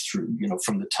roles through,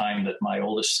 from the time that my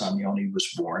oldest son, Yoni, was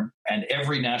born. And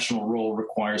every national role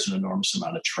requires an enormous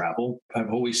amount of travel.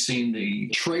 I've always seen the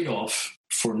trade-off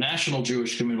for national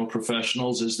Jewish communal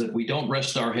professionals is that we don't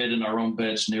rest our head in our own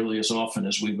beds nearly as often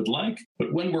as we would like.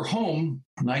 But when we're home,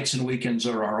 nights and weekends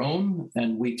are our own,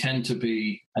 and we tend to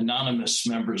be anonymous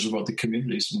members of the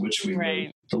communities in which we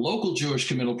live. The local Jewish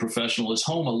communal professional is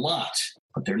home a lot,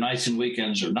 but their nights and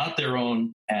weekends are not their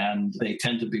own, and they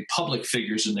tend to be public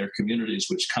figures in their communities,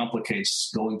 which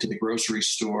complicates going to the grocery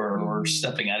store or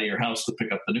stepping out of your house to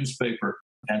pick up the newspaper.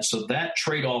 And so that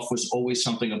trade-off was always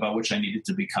something about which I needed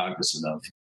to be cognizant of.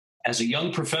 As a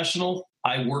young professional,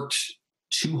 I worked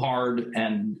too hard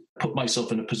and put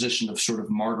myself in a position of sort of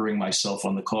martyring myself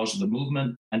on the cause of the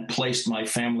movement and placed my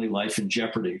family life in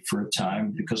jeopardy for a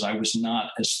time because I was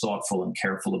not as thoughtful and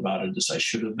careful about it as I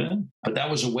should have been. But that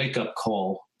was a wake-up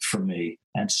call for me.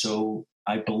 And so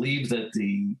I believe that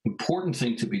the important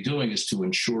thing to be doing is to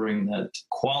ensuring that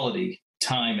quality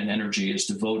time and energy is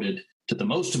devoted to the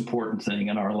most important thing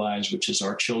in our lives, which is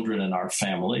our children and our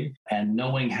family, and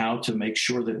knowing how to make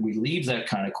sure that we leave that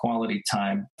kind of quality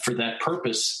time for that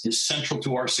purpose is central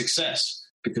to our success.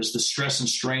 Because the stress and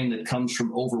strain that comes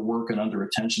from overwork and under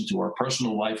attention to our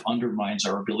personal life undermines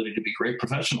our ability to be great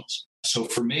professionals. So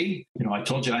for me, I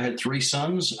told you I had 3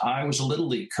 sons. I was a Little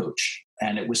League coach,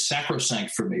 and it was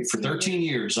sacrosanct for me. For 13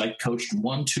 years, I coached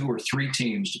 1, 2, or 3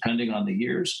 teams, depending on the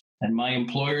years. And my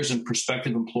employers and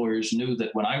prospective employers knew that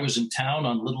when I was in town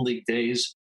on Little League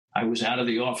days, I was out of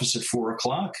the office at 4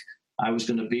 o'clock. I was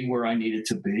going to be where I needed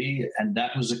to be. And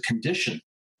that was a condition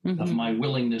of my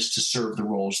willingness to serve the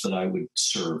roles that I would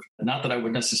serve. Not that I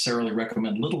would necessarily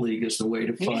recommend Little League as the way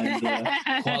to find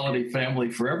quality family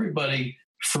for everybody.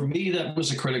 For me, that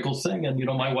was a critical thing. And,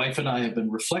 my wife and I have been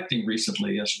reflecting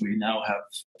recently as we now have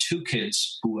 2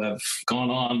 kids who have gone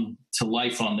on to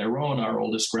life on their own. Our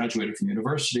oldest graduated from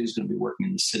university, is going to be working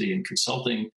in the city in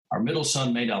consulting. Our middle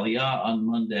son made Aliyah on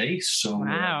Monday. So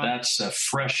that's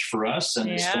fresh for us, and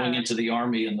is going into the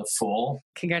Army in the fall.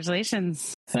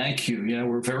 Congratulations. Thank you. Yeah,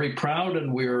 we're very proud,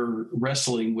 and we're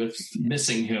wrestling with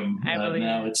missing him.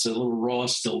 Now it's a little raw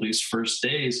still these first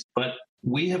days. But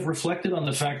we have reflected on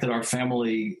the fact that our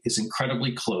family is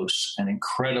incredibly close and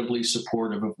incredibly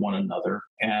supportive of one another.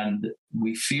 And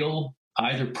we feel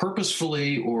either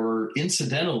purposefully or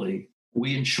incidentally,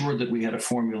 we ensured that we had a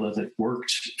formula that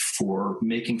worked for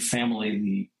making family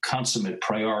the consummate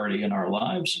priority in our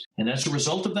lives. And as a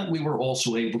result of that, we were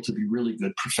also able to be really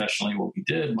good professionally what we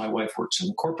did. My wife works in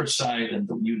the corporate side, and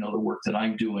the work that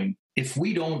I'm doing. If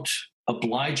we don't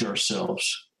oblige ourselves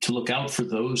to look out for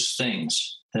those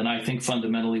things, then I think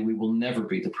fundamentally we will never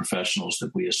be the professionals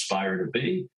that we aspire to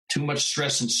be. Too much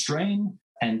stress and strain,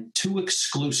 and too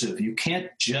exclusive. You can't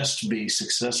just be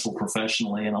successful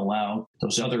professionally and allow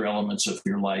those other elements of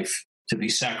your life to be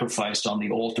sacrificed on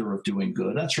the altar of doing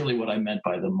good. That's really what I meant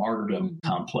by the martyrdom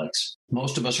complex.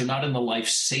 Most of us are not in the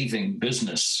life-saving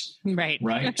business, right?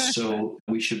 So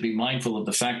we should be mindful of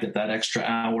the fact that extra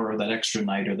hour or that extra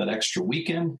night or that extra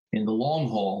weekend in the long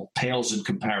haul pales in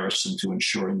comparison to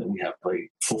ensuring that we have a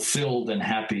fulfilled and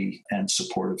happy and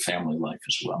supportive family life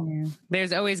as well. Yeah.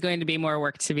 There's always going to be more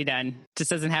work to be done. Just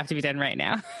doesn't have to be done right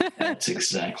now. That's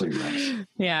exactly right.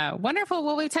 Yeah. Wonderful.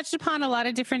 Well, we've touched upon a lot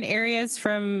of different areas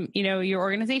from, your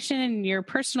organization and your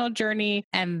personal journey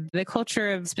and the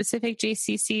culture of specific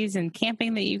JCCs and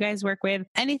camping that you guys work with.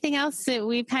 Anything else that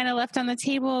we've kind of left on the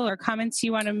table or comments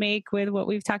you want to make with what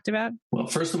we've talked about? Well,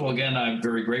 first of all, again, I'm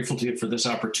very grateful to you for this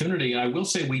opportunity. I will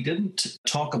say we didn't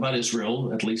talk about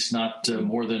Israel, at least not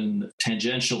more than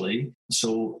tangentially.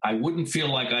 So I wouldn't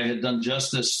feel like I had done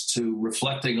justice to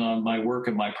reflecting on my work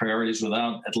and my priorities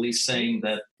without at least saying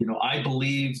that, I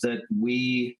believe that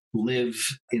we live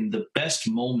in the best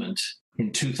moment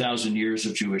in 2,000 years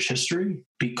of Jewish history,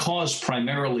 because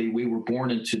primarily we were born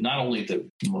into not only the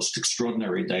most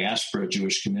extraordinary diaspora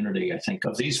Jewish community, I think,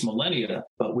 of these millennia,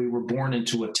 but we were born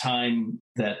into a time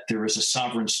that there is a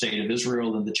sovereign state of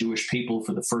Israel, and the Jewish people,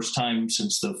 for the first time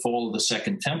since the fall of the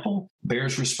Second Temple,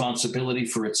 bears responsibility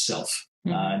for itself.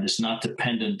 And is not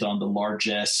dependent on the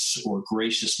largesse or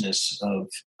graciousness of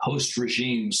host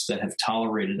regimes that have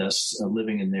tolerated us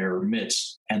living in their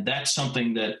midst. And that's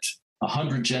something that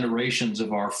 100 generations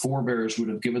of our forebears would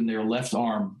have given their left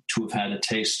arm to have had a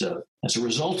taste of. As a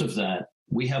result of that,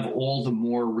 we have all the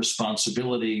more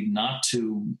responsibility not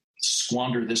to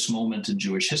squander this moment in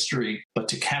Jewish history, but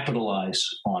to capitalize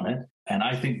on it. And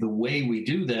I think the way we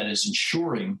do that is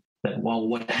ensuring that while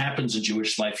what happens in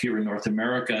Jewish life here in North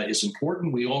America is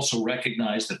important, we also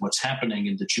recognize that what's happening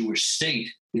in the Jewish state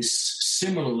is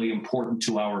similarly important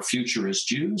to our future as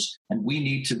Jews, and we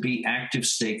need to be active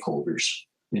stakeholders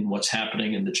in what's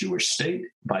happening in the Jewish state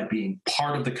by being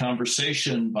part of the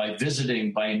conversation, by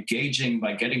visiting, by engaging,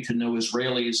 by getting to know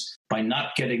Israelis, by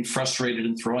not getting frustrated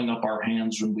and throwing up our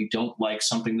hands when we don't like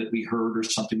something that we heard or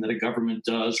something that a government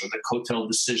does or the Kotel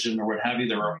decision or what have you.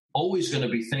 There are always going to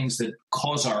be things that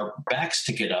cause our backs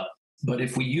to get up. But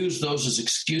if we use those as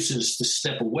excuses to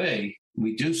step away,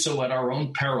 we do so at our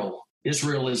own peril.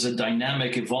 Israel is a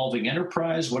dynamic, evolving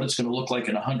enterprise. What it's going to look like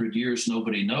in 100 years,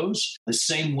 nobody knows. The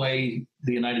same way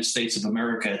the United States of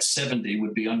America at 70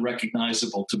 would be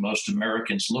unrecognizable to most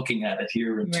Americans looking at it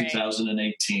here in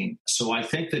 2018. So I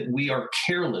think that we are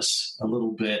careless a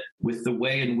little bit with the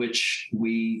way in which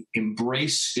we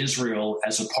embrace Israel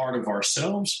as a part of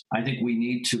ourselves. I think we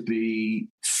need to be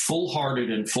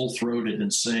full-hearted and full-throated in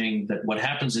saying that what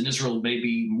happens in Israel may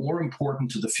be more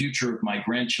important to the future of my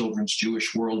grandchildren's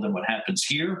Jewish world than what happens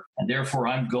here. And therefore,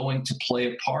 I'm going to play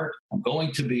a part. I'm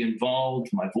going to be involved.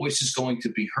 My voice is going to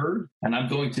be heard. And I'm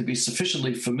going to be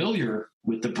sufficiently familiar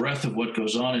with the breadth of what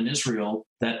goes on in Israel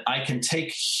that I can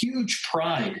take huge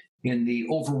pride in the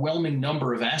overwhelming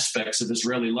number of aspects of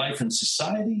Israeli life and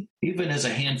society, even as a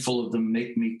handful of them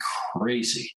make me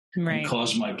crazy and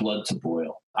cause my blood to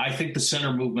boil. I think the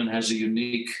center movement has a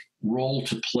unique role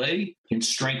to play in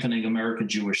strengthening American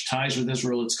Jewish ties with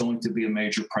Israel. It's going to be a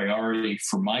major priority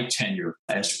for my tenure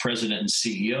as president and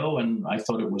CEO, and I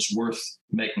thought it was worth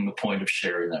making a point of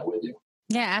sharing that with you.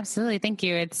 Yeah, absolutely. Thank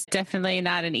you. It's definitely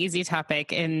not an easy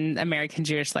topic in American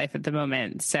Jewish life at the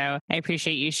moment. So I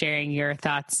appreciate you sharing your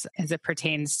thoughts as it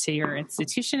pertains to your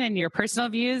institution and your personal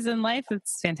views in life.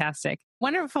 It's fantastic.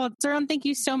 Wonderful. Doron, thank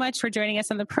you so much for joining us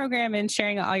on the program and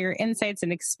sharing all your insights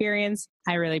and experience.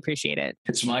 I really appreciate it.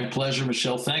 It's my pleasure,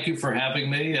 Michelle. Thank you for having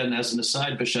me. And as an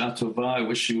aside, B'Shah Tova, I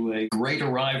wish you a great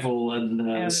arrival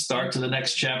and start to the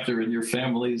next chapter in your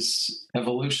family's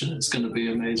evolution. It's going to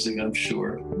be amazing, I'm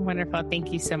sure. Wonderful.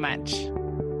 Thank you so much.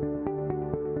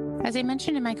 As I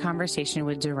mentioned in my conversation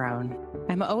with Doron,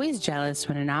 I'm always jealous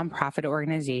when a nonprofit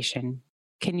organization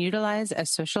can utilize a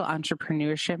social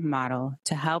entrepreneurship model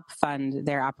to help fund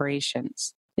their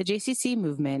operations. The JCC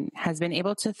movement has been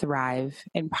able to thrive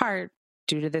in part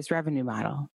due to this revenue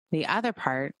model. The other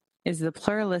part is the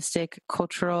pluralistic,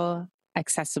 cultural,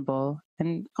 accessible,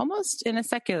 and almost in a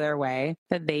secular way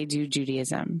that they do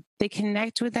Judaism. They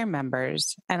connect with their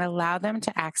members and allow them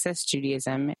to access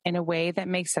Judaism in a way that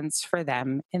makes sense for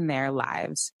them in their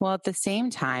lives, while at the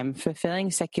same time fulfilling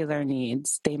secular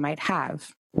needs they might have.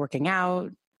 Working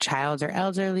out, child or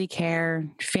elderly care,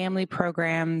 family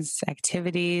programs,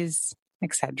 activities,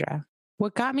 etc.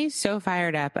 What got me so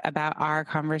fired up about our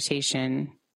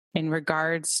conversation in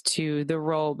regards to the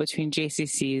role between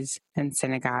JCCs and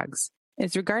synagogues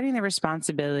is regarding the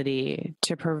responsibility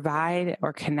to provide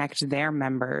or connect their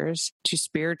members to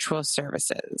spiritual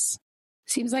services.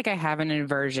 Seems like I have an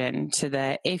aversion to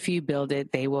the if you build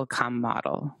it, they will come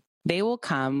model. They will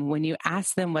come when you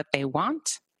ask them what they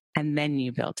want, and then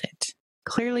you build it.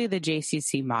 Clearly, the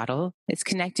JCC model is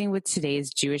connecting with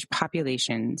today's Jewish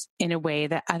populations in a way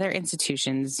that other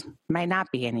institutions might not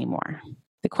be anymore.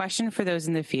 The question for those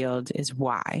in the field is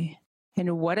why?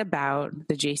 And what about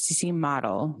the JCC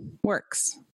model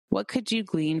works? What could you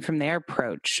glean from their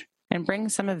approach and bring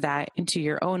some of that into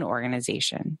your own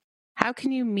organization? How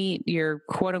can you meet your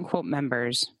quote-unquote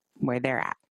members where they're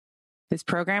at? This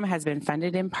program has been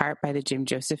funded in part by the Jim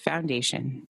Joseph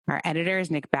Foundation. Our editor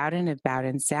is Nick Bowden of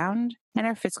Bowden Sound, and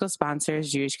our fiscal sponsor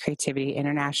is Jewish Creativity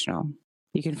International.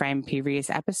 You can find previous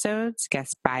episodes,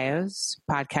 guest bios,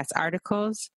 podcast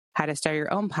articles, how to start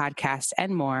your own podcast,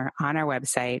 and more on our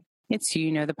website. It's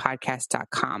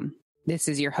whoyouknowthepodcast.com. This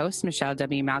is your host, Michelle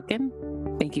W. Malkin.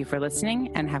 Thank you for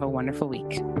listening, and have a wonderful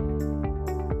week.